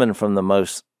it's coming from the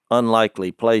most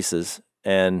unlikely places,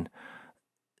 and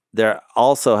they're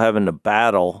also having to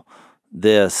battle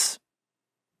this,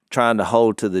 trying to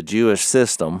hold to the Jewish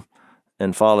system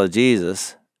and follow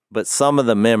Jesus. But some of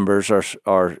the members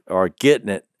are getting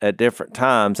it at different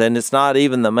times, and it's not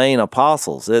even the main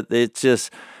apostles. It's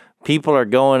just people are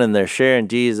going and they're sharing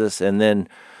Jesus, and then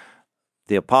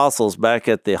the apostles back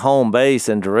at the home base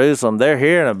in Jerusalem, they're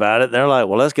hearing about it. They're like,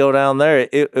 well, let's go down there.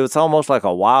 It's almost like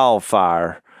a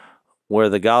wildfire where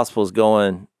the gospel's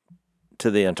going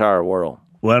to the entire world.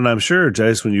 Well, and I'm sure,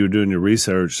 Jase, when you were doing your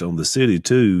research on the city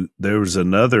too, there was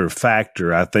another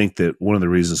factor. I think that one of the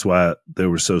reasons why they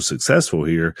were so successful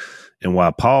here and why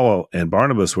Paul and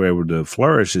Barnabas were able to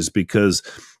flourish is because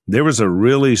there was a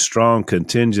really strong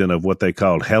contingent of what they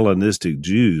called Hellenistic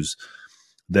Jews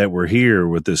that were here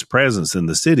with this presence in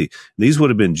the city. These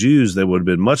would have been Jews that would have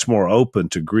been much more open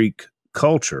to Greek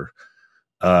culture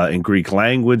and Greek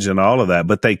language and all of that,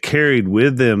 but they carried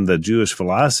with them the Jewish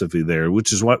philosophy there,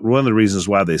 which is one of the reasons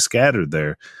why they scattered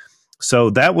there.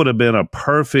 So that would have been a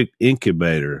perfect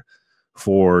incubator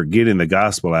for getting the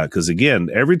gospel out. Because again,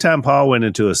 every time Paul went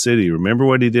into a city, remember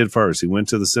what he did first. He went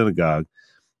to the synagogue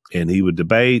and he would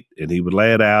debate and he would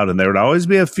lay it out. And there would always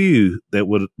be a few that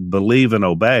would believe and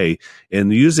obey.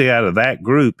 And usually out of that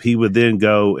group, he would then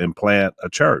go and plant a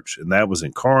church. And that was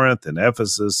in Corinth and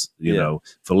Ephesus, you know,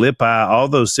 Philippi, all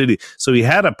those cities. So he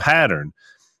had a pattern.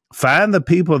 Find the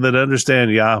people that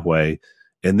understand Yahweh,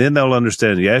 and then they'll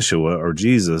understand Yeshua or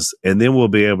Jesus, and then we'll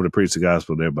be able to preach the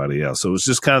gospel to everybody else. So it's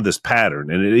just kind of this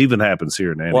pattern, and it even happens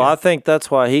here in Antioch. Well, I think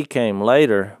that's why he came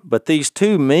later. But these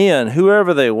 2 men,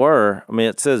 whoever they were, I mean,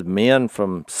 it says men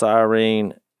from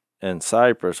Cyrene and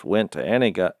Cyprus went to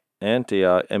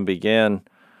Antioch and began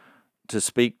to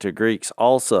speak to Greeks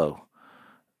also.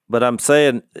 But I'm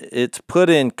saying it's put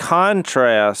in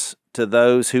contrast to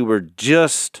those who were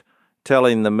just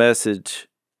telling the message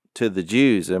to the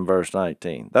Jews in verse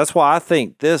 19. That's why I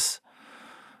think it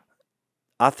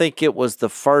was the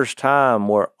first time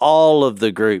where all of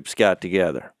the groups got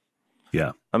together.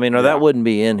 Yeah. I mean, or that wouldn't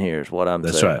be in here is what I'm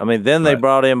That's saying. right. I mean, then they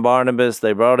brought in Barnabas,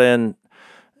 they brought in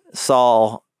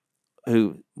Saul,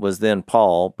 who was then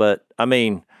Paul. But I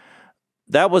mean,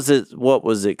 that was what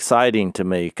was exciting to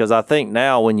me, because I think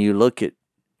now when you look at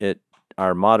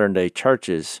our modern day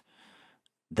churches,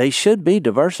 they should be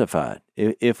diversified.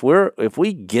 If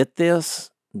we get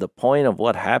this, the point of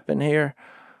what happened here,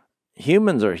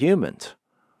 humans are humans.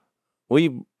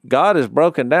 God has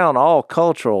broken down all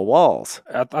cultural walls.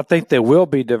 I think they will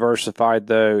be diversified,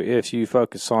 though, if you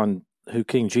focus on who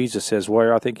King Jesus is.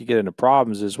 Where I think you get into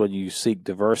problems is when you seek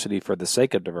diversity for the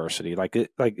sake of diversity.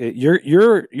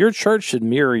 Your church should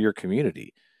mirror your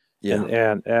community.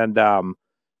 Yeah, and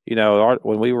you know,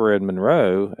 when we were in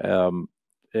Monroe,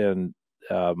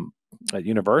 at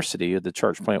university, at the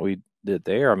church plant we did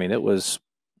there, I mean, it was,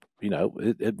 you know,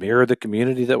 it mirrored the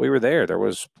community that we were there. There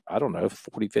was, I don't know,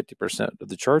 40-50% of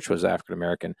the church was African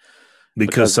American.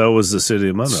 Because so was the city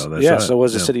of Monroe. That's right. So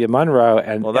was the city of Monroe.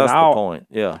 And well, that's the point.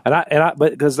 Yeah. But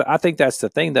because I think that's the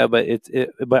thing, though. But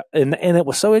it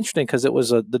was so interesting because it was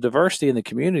the diversity in the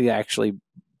community actually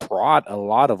brought a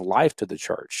lot of life to the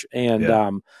church.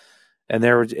 And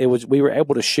we were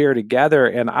able to share together,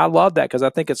 and I love that because I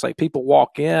think it's like people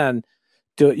walk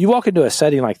into a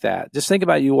setting like that. Just think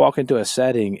about, you walk into a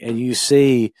setting and you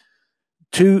see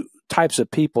 2 types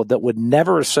of people that would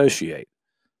never associate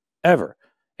ever,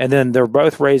 and then they're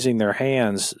both raising their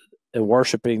hands and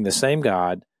worshiping the same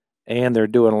God, and they're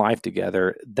doing life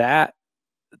together. That,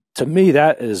 to me,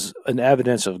 that is an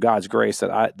evidence of God's grace.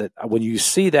 That when you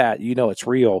see that, you know it's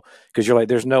real, because you're like,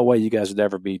 there's no way you guys would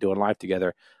ever be doing life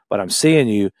together. But I'm seeing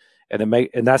you,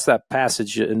 and that's that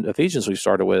passage in Ephesians we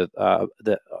started with,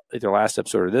 either last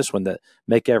episode or this one, that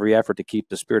make every effort to keep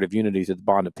the spirit of unity to the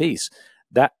bond of peace.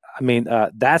 That's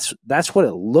what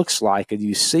it looks like, and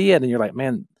you see it, and you're like,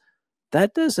 man,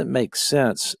 that doesn't make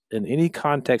sense in any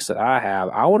context that I have.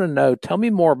 I want to know. Tell me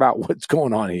more about what's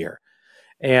going on here.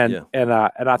 And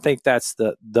I think that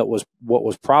was what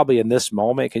was probably in this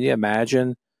moment. Can you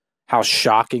imagine how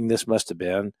shocking this must have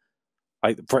been?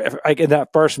 Like in that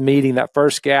first meeting, that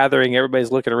first gathering,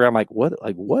 everybody's looking around like,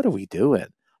 what are we doing?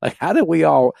 Like, how do we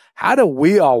all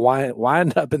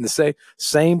wind up in the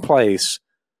same place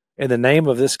in the name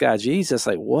of this guy, Jesus?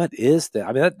 Like, what is that?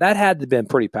 I mean, that had to have been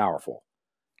pretty powerful,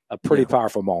 a pretty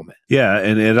powerful moment. Yeah.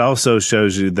 And it also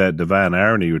shows you that divine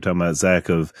irony you were talking about, Zach,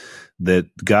 of that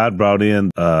God brought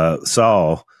in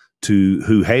Saul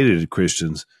who hated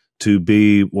Christians to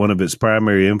be one of its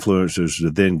primary influencers to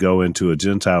then go into a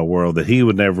Gentile world that he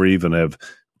would never even have.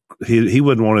 He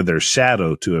wouldn't wanted their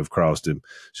shadow to have crossed him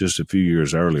just a few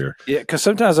years earlier. Yeah, because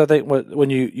sometimes I think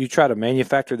when you try to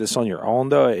manufacture this on your own,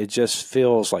 though, it just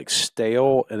feels like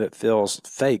stale and it feels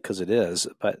fake because it is.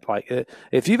 But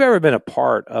if you've ever been a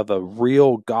part of a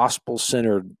real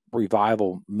gospel-centered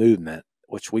revival movement,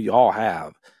 which we all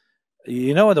have,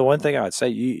 you know, the one thing I would say,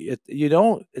 you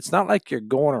don't. It's not like you're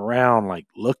going around like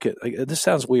looking. Like, this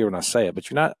sounds weird when I say it, but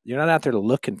you're not out there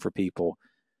looking for people.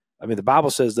 I mean, the Bible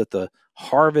says that the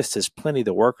harvest is plenty,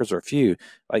 the workers are few.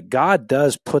 Like, God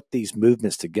does put these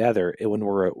movements together, and when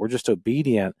we're just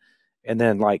obedient, and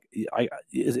then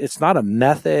it's not a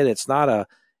method, it's not a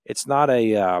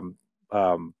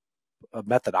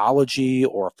methodology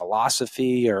or a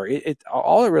philosophy, or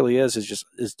all it really is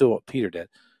doing what Peter did.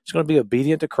 It's going to be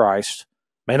obedient to Christ.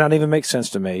 May not even make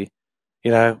sense to me, you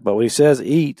know. But when he says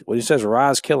eat, when he says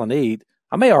rise, kill, and eat,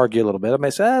 I may argue a little bit. I may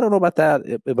say, I don't know about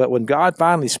that. But when God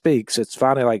finally speaks, it's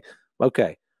finally like,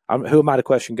 okay, who am I to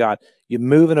question God? You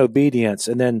move in obedience.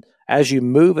 And then as you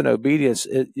move in obedience,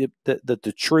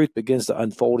 the truth begins to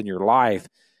unfold in your life.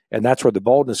 And that's where the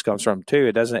boldness comes from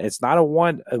too. It's not a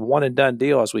one and done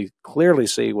deal, as we clearly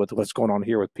see with what's going on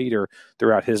here with Peter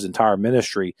throughout his entire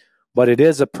ministry. But it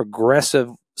is a progressive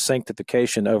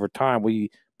sanctification over time. We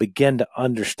begin to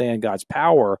understand God's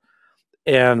power.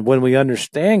 And when we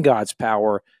understand God's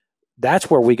power, that's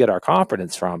where we get our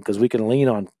confidence from, because we can lean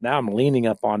on. Now I'm leaning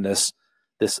up on this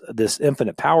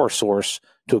infinite power source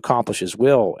to accomplish His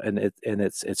will, and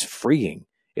it's freeing.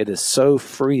 It is so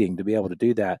freeing to be able to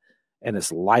do that, and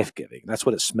it's life giving. That's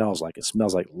what it smells like. It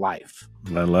smells like life.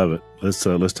 I love it.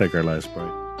 Let's take our last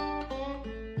break.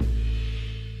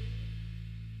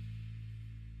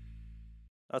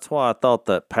 That's why I thought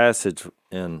that passage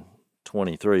in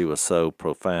 23 was so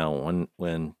profound.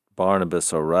 When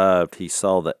Barnabas arrived, he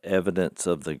saw the evidence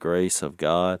of the grace of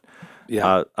God.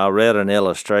 Yeah, I read an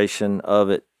illustration of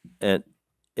it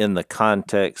in the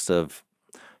context of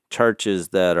churches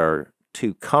that are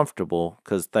too comfortable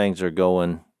because things are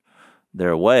going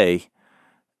their way,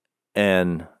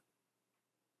 and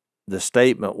the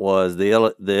statement was the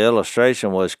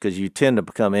illustration was because you tend to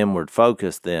become inward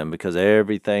focused then because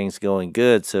everything's going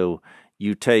good, so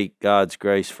you take God's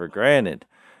grace for granted.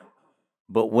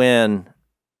 But when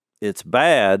it's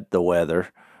bad, the weather,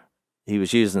 he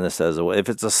was using this as if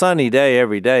it's a sunny day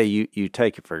every day, you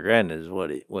take it for granted is what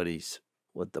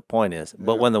the point is.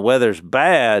 But when the weather's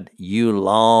bad, you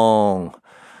long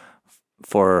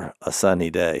for a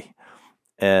sunny day.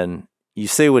 And you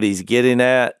see what he's getting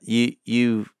at.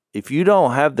 You if you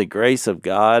don't have the grace of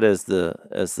God as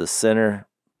the center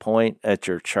point at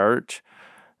your church,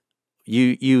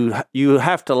 you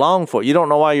have to long for it. You don't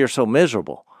know why you're so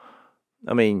miserable.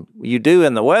 I mean, you do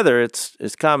in the weather.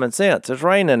 It's common sense. It's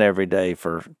raining every day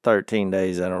for 13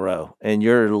 days in a row, and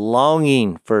you're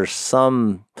longing for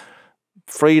some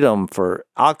freedom, for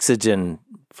oxygen,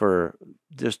 for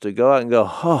just to go out and go,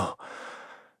 oh.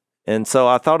 And so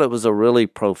I thought it was a really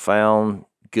profound,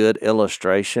 good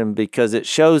illustration because it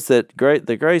shows that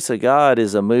the grace of God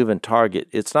is a moving target.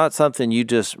 It's not something you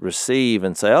just receive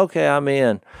and say, okay, I'm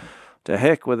in. To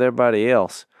heck with everybody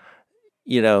else.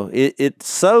 You know, it's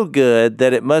so good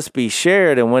that it must be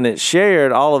shared. And when it's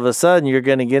shared, all of a sudden you're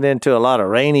going to get into a lot of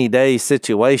rainy day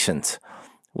situations,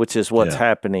 which is what's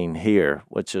happening here,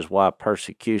 which is why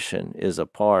persecution is a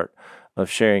part of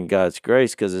sharing God's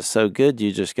grace, because it's so good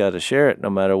you just got to share it no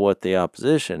matter what the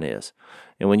opposition is.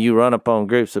 And when you run upon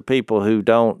groups of people who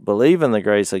don't believe in the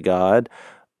grace of God,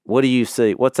 what do you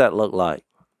see? What's that look like?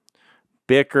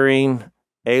 Bickering,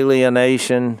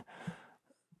 alienation,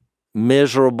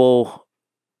 miserable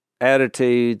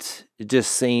attitudes. It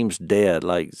just seems dead,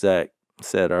 like Zach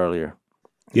said earlier.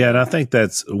 Yeah, and I think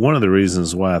that's one of the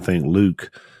reasons why I think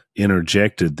Luke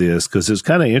interjected this, because it's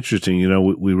kind of interesting. You know,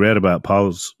 we read about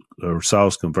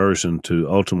Saul's conversion to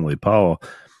ultimately Paul,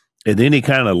 and then he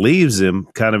kind of leaves him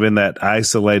kind of in that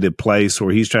isolated place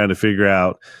where he's trying to figure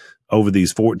out over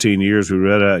these 14 years we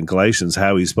read out in Galatians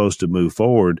how he's supposed to move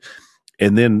forward.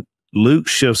 And then Luke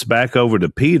shifts back over to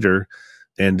Peter,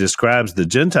 and describes the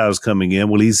Gentiles coming in.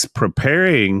 Well, he's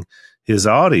preparing his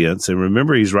audience. And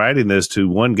remember, he's writing this to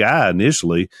one guy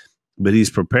initially, but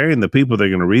he's preparing the people that are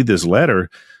going to read this letter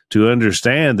to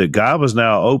understand that God was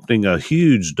now opening a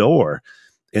huge door.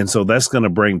 And so that's going to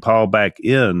bring Paul back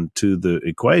into the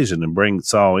equation and bring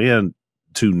Saul in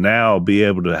to now be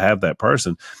able to have that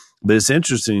person. But it's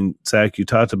interesting, Zach, you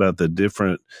talked about the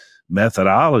different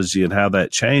methodology and how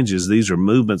that changes. These are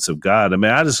movements of God. I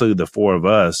mean, I just look at the four of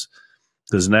us,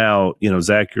 because now,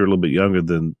 Zach, you're a little bit younger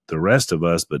than the rest of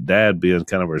us, but Dad being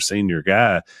kind of our senior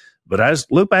guy. But I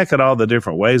just look back at all the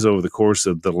different ways over the course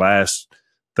of the last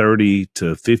 30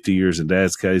 to 50 years, in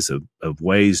Dad's case, of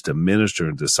ways to minister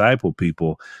and disciple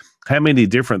people, how many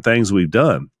different things we've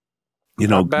done.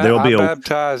 I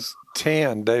baptized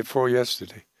 10 day before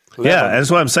yesterday. 11. Yeah, that's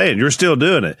what I'm saying. You're still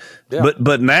doing it. Yeah.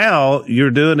 But now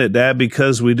you're doing it, Dad,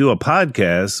 because we do a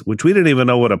podcast, which we didn't even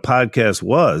know what a podcast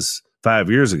was 5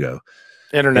 years ago.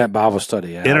 Internet Bible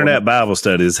study. Yeah. Internet Bible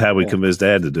study is how we convinced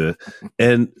Dad to do it.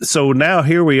 And so now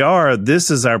here we are.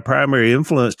 This is our primary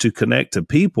influence to connect to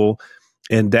people.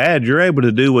 And Dad, you're able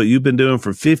to do what you've been doing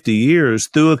for 50 years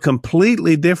through a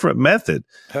completely different method.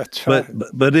 That's right.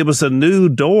 But it was a new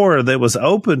door that was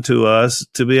open to us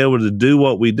to be able to do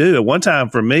what we do. At one time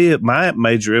for me, my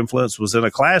major influence was in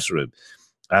a classroom.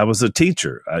 I was a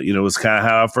teacher. It was kind of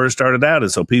how I first started out.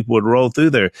 And so people would roll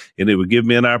through there and it would give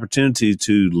me an opportunity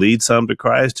to lead some to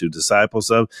Christ, to disciple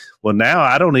some. Well, now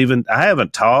I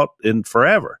haven't taught in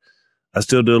forever. I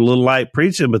still do a little light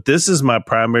preaching, but this is my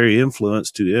primary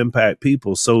influence to impact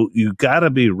people. So you got to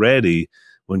be ready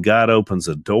when God opens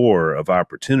a door of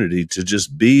opportunity to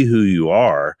just be who you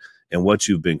are and what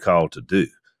you've been called to do.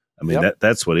 I mean,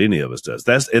 that's what any of us does.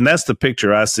 That's the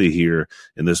picture I see here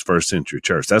in this first century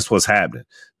church. That's what's happening.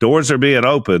 Doors are being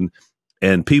opened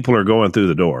and people are going through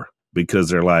the door because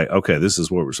they're like, okay, this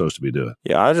is what we're supposed to be doing.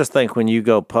 Yeah, I just think when you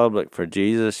go public for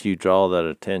Jesus, you draw that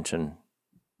attention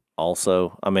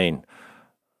also. I mean,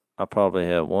 I probably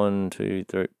have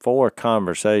 4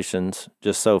 conversations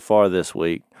just so far this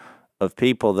week of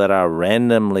people that I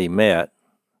randomly met.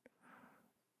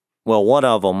 Well, one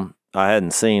of them I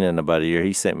hadn't seen in about a year.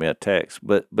 He sent me a text,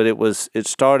 but it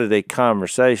started a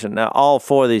conversation. Now, all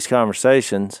 4 of these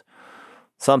conversations,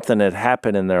 something had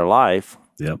happened in their life.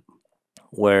 Yep.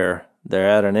 Where they're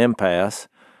at an impasse.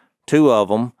 2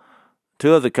 of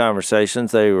the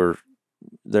conversations,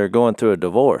 they're going through a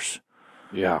divorce.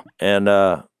 Yeah.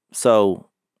 And so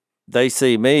they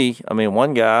see me. I mean,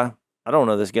 one guy, I don't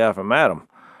know this guy from Adam.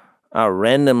 I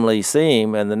randomly see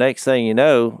him, and the next thing you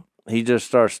know, he just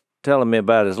starts telling me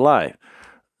about his life.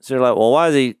 So you're like, well, why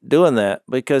is he doing that?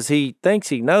 Because he thinks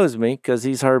he knows me because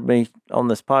he's heard me on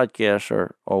this podcast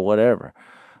or whatever.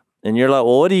 And you're like,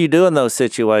 well, what do you do in those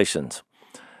situations?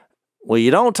 Well,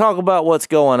 you don't talk about what's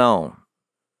going on,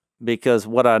 because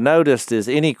what I noticed is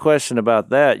any question about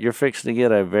that, you're fixing to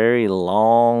get a very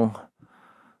long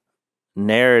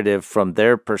narrative from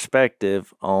their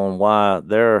perspective on why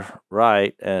they're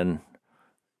right and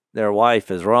their wife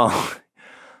is wrong.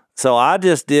 So I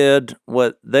just did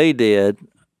what they did.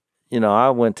 I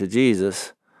went to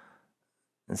Jesus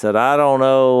and said, I don't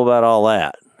know about all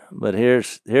that, but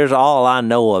here's all I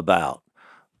know about.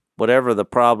 Whatever the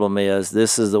problem is,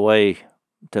 this is the way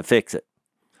to fix it.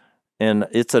 And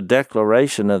it's a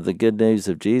declaration of the good news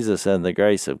of Jesus and the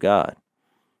grace of God,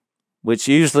 which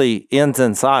usually ends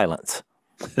in silence.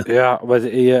 Yeah, but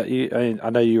I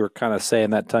know you were kind of saying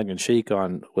that tongue in cheek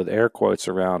with air quotes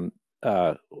around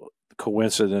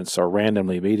coincidence or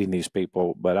randomly meeting these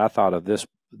people. But I thought of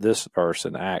this verse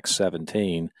in Acts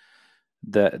 17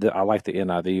 that I like the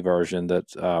NIV version,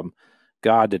 that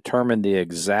God determined the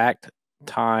exact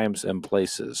times and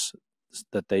places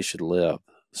that they should live.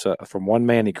 So from one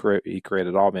man he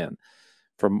created all men.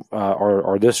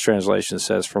 Or this translation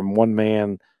says, from one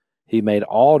man he made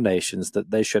all nations,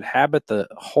 that they should habit the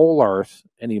whole earth,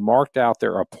 and he marked out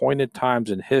their appointed times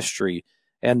in history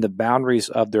and the boundaries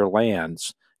of their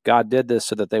lands. God did this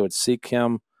so that they would seek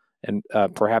him and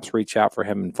perhaps reach out for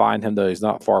him and find him, though he's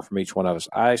not far from each one of us.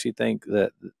 I actually think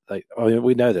that,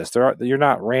 we know this. You're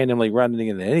not randomly running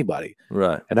into anybody.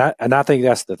 Right. And I think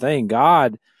that's the thing.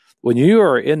 God, when you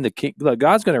are in the king, look,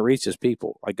 God's going to reach his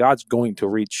people. Like, God's going to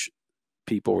reach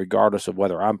people regardless of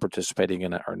whether I'm participating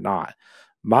in it or not.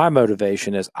 My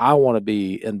motivation is I want to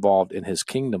be involved in his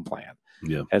kingdom plan.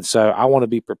 Yeah. And so I want to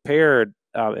be prepared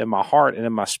in my heart and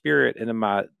in my spirit and in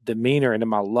my demeanor and in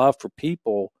my love for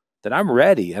people, that I'm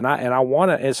ready. And I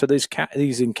want to, and so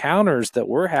these encounters that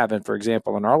we're having, for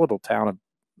example, in our little town of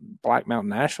Black Mountain,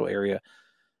 Nashville area,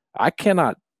 I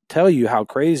cannot tell you how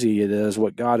crazy it is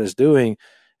what God is doing,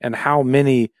 and how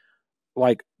many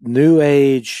like New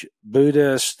Age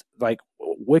Buddhist, like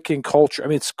Wiccan culture. I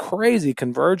mean, it's crazy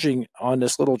converging on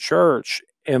this little church,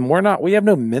 and we have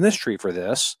no ministry for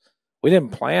this. We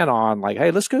didn't plan on like,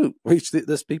 hey, let's go reach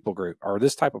this people group or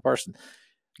this type of person.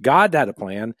 God had a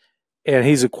plan, and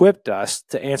He's equipped us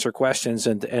to answer questions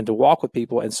and to walk with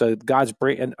people. And so God's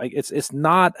and it's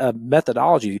not a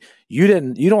methodology. You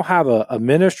don't have a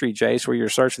ministry, Jase, where you're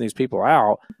searching these people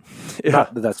out. Yeah.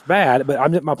 Not that that's bad,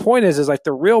 but my point is like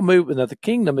the real movement of the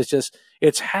kingdom is just,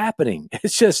 it's happening.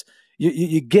 It's just,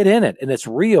 you get in it, and it's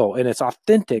real, and it's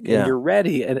authentic, and you're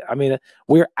ready. And I mean,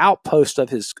 we're outposts of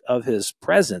his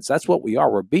presence. That's what we are.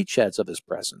 We're beachheads of His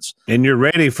presence. And you're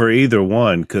ready for either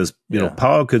one, because you know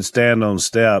Paul could stand on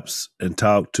steps and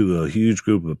talk to a huge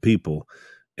group of people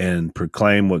and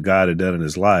proclaim what God had done in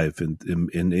his life and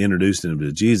introduce them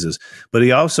to Jesus. But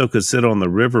he also could sit on the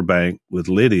riverbank with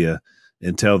Lydia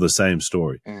and tell the same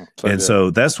story. So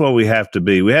that's what we have to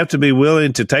be. We have to be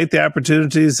willing to take the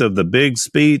opportunities of the big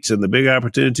speech and the big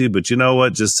opportunity, but you know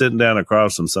what? Just sitting down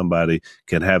across from somebody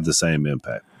can have the same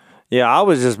impact. Yeah, I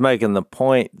was just making the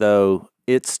point, though,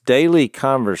 it's daily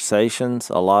conversations,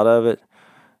 a lot of it,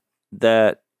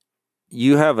 that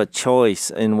you have a choice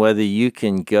in whether you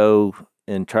can go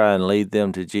and try and lead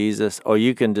them to Jesus, or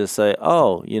you can just say,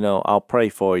 oh, I'll pray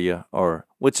for you,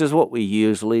 which is what we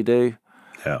usually do.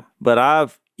 Yeah.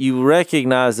 But you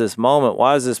recognize this moment.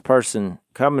 Why is this person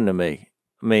coming to me?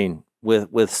 I mean,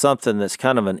 with something that's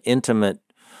kind of an intimate,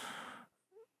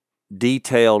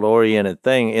 detailed oriented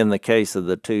thing in the case of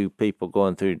the two people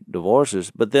going through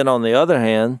divorces. But then on the other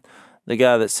hand, the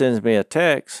guy that sends me a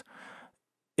text,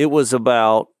 it was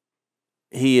about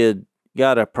he had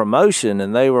got a promotion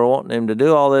and they were wanting him to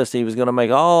do all this. He was going to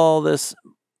make all this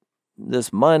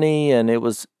money, and it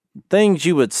was things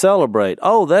you would celebrate.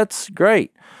 Oh, that's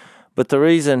great. But the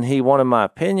reason he wanted my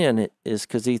opinion is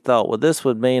because he thought, well, this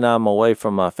would mean I'm away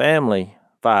from my family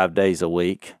 5 days a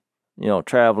week,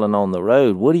 traveling on the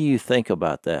road. What do you think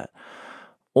about that?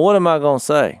 Well, what am I going to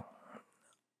say?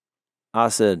 I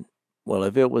said, well,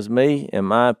 if it was me, in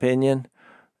my opinion,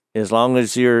 as long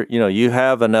as you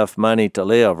have enough money to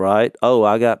live, right? Oh,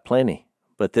 I got plenty,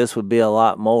 but this would be a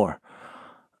lot more.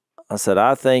 I said,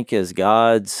 I think as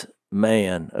God's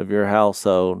man of your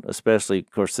household, especially,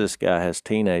 of course, this guy has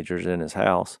teenagers in his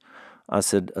house. I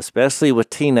said, especially with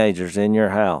teenagers in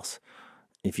your house,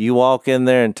 if you walk in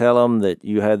there and tell them that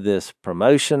you had this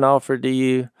promotion offered to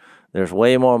you, there's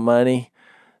way more money,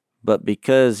 but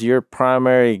because your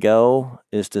primary goal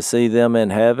is to see them in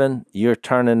heaven, you're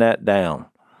turning that down.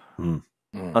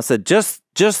 I said, just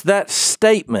that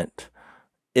statement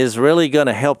is really going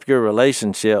to help your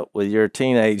relationship with your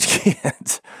teenage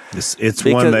kids. It's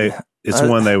one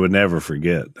they would never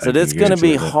forget. So it's going to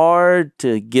be hard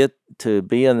to get to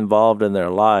be involved in their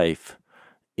life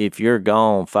if you're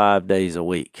gone 5 days a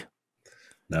week.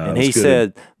 No, and he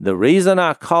said, the reason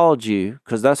I called you,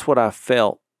 because that's what I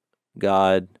felt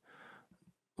God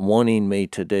wanting me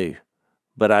to do.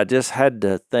 But I just had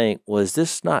to think, was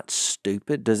this not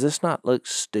stupid? Does this not look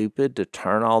stupid to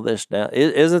turn all this down?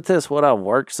 Isn't this what I've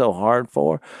worked so hard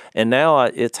for? And now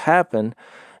it's happened,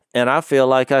 and I feel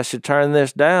like I should turn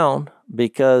this down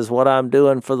because what I'm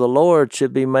doing for the Lord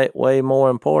should be way more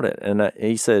important. And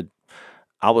he said,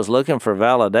 I was looking for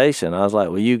validation. I was like,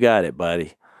 well, you got it,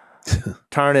 buddy.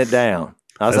 Turn it down.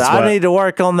 I said, I need to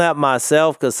work on that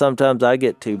myself because sometimes I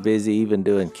get too busy even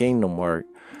doing kingdom work.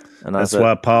 And that's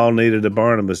why Paul needed a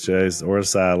Barnabas, Jase, or a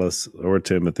Silas, or a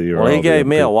Timothy. Well, he gave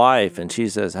me a wife, and she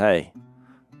says, hey,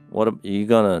 what are you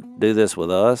going to do this with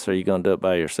us, or are you going to do it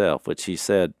by yourself? Which he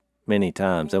said many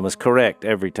times and was correct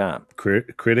every time.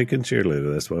 Critic and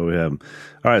cheerleader, that's why we have them.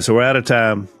 All right, so we're out of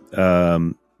time.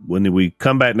 When we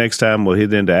come back next time, we'll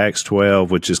hit into Acts 12,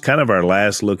 which is kind of our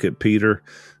last look at Peter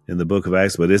in the book of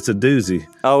Acts, but it's a doozy.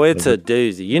 Oh, it's a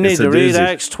doozy. You need to read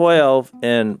Acts 12,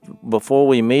 and before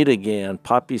we meet again,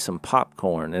 pop you some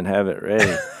popcorn and have it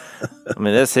ready. I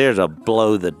mean, this here's a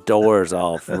blow the doors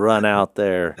off, run out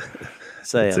there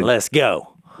saying, let's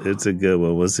go. It's a good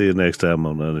one. We'll see you next time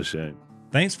on Unashamed.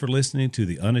 Thanks for listening to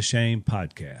the Unashamed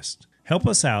podcast. Help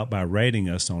us out by rating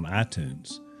us on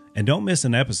iTunes. And don't miss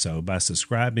an episode by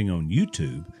subscribing on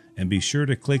YouTube, and be sure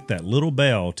to click that little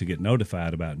bell to get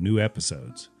notified about new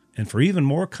episodes. And for even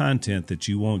more content that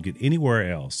you won't get anywhere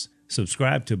else,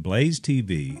 subscribe to Blaze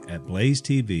TV at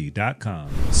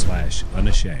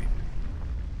blazetv.com/unashamed.